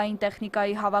 կենցաղային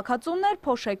տեխնիկայի հավաքածուներ,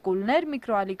 փոշեկուլներ,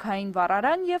 միկրոալիքային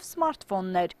վառարան և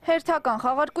սմարթֆոններ։ Հերթական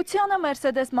խաղարկությանը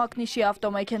Մերսեդես Մակնիշի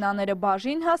ավտոմեքենաները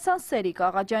բաժին հասան Սերիկ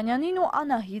Աղաջանյանին ու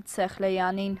Անահիտ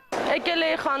Սեխլեյանին։ Եկել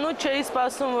էի խանութ, չէի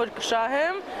սպասում, որ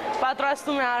կշահեմ,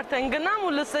 պատրաստում եմ արդեն գնամ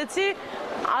ու լսեցի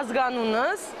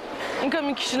ազգանունս։ Ինքը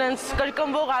մի քիչ նենց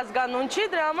կրկնվող ազգանուն չի,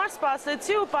 դրա համար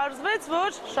սպասեցի ու պարզվեց,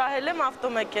 որ շահել եմ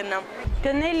ավտոմեքենա։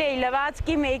 Գնել էի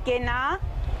լվացքի մեքենա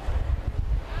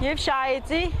և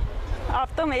շահեցի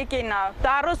ավտոմեքենա,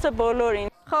 տառոսը բոլորին։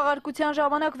 Խաղարկության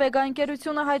ժամանակ Վեգա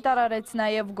ընկերությունը հայտարարեց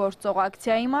նաև գործող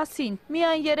ակցիայի մասին։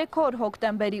 Միայն 3 օր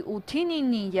հոկտեմբերի 8-ին,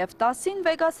 9-ին և 10-ին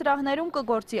Վեգա սրահներում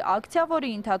կգործի ակցիա,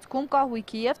 որի ընթացքում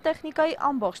կահույքի և տեխնիկայի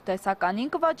ամբողջ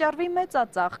տեսականին կվաճառվի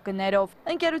մեծածախ գներով։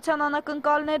 Ընկերության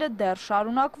անակնկալները դեռ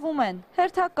շարունակվում են։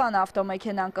 Հերթական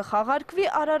ավտոմեքենան կխաղարկվի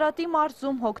Արարատի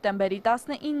մարզում հոկտեմբերի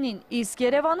 19-ին, իսկ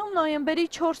Երևանում նոյեմբերի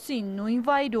 4-ին նույն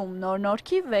վայրում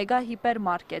Նոր-Նորքի Վեգա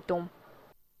հիպերմարկետում։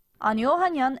 Անի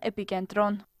Օհանյան,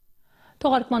 Էպիկենտրոն։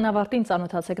 Թողարկման ավարտին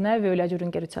ծանոթացեք նաև Վիոլիա ջուր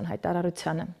ընկերության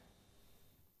հայտարարությանը։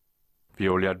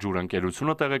 Վիոլիա ջուր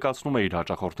ընկերությունը տեղեկացնում է իր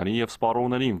հաճախորդներին և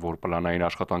սպառողներին, որ պլանային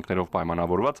աշխատանքներով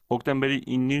պայմանավորված հոկտեմբերի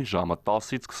 9-ին ժամը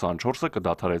 10-ից 24-ը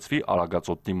կդադարեցվի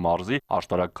Արագածոտնի մարզի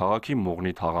Աշտարակ քաղաքի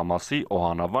Մողնի թաղամասի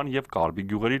Օհանավան և Կարբի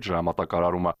գյուղերի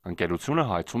ջրամատակարարումը։ Ընկերությունը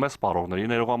հայցում է սպառողների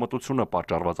ներողամտությունը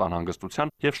պատճառված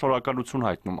անհանգստության և շնորհակալություն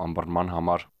հայտնում ըմբռնման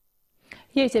համար։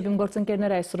 Ես եւ իմ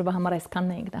գործընկերները այսօրվա համար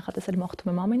այսքանն էինք նախատեսել,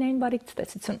 մաղթում եմ ամենայն բարիք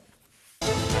ցտեսություն։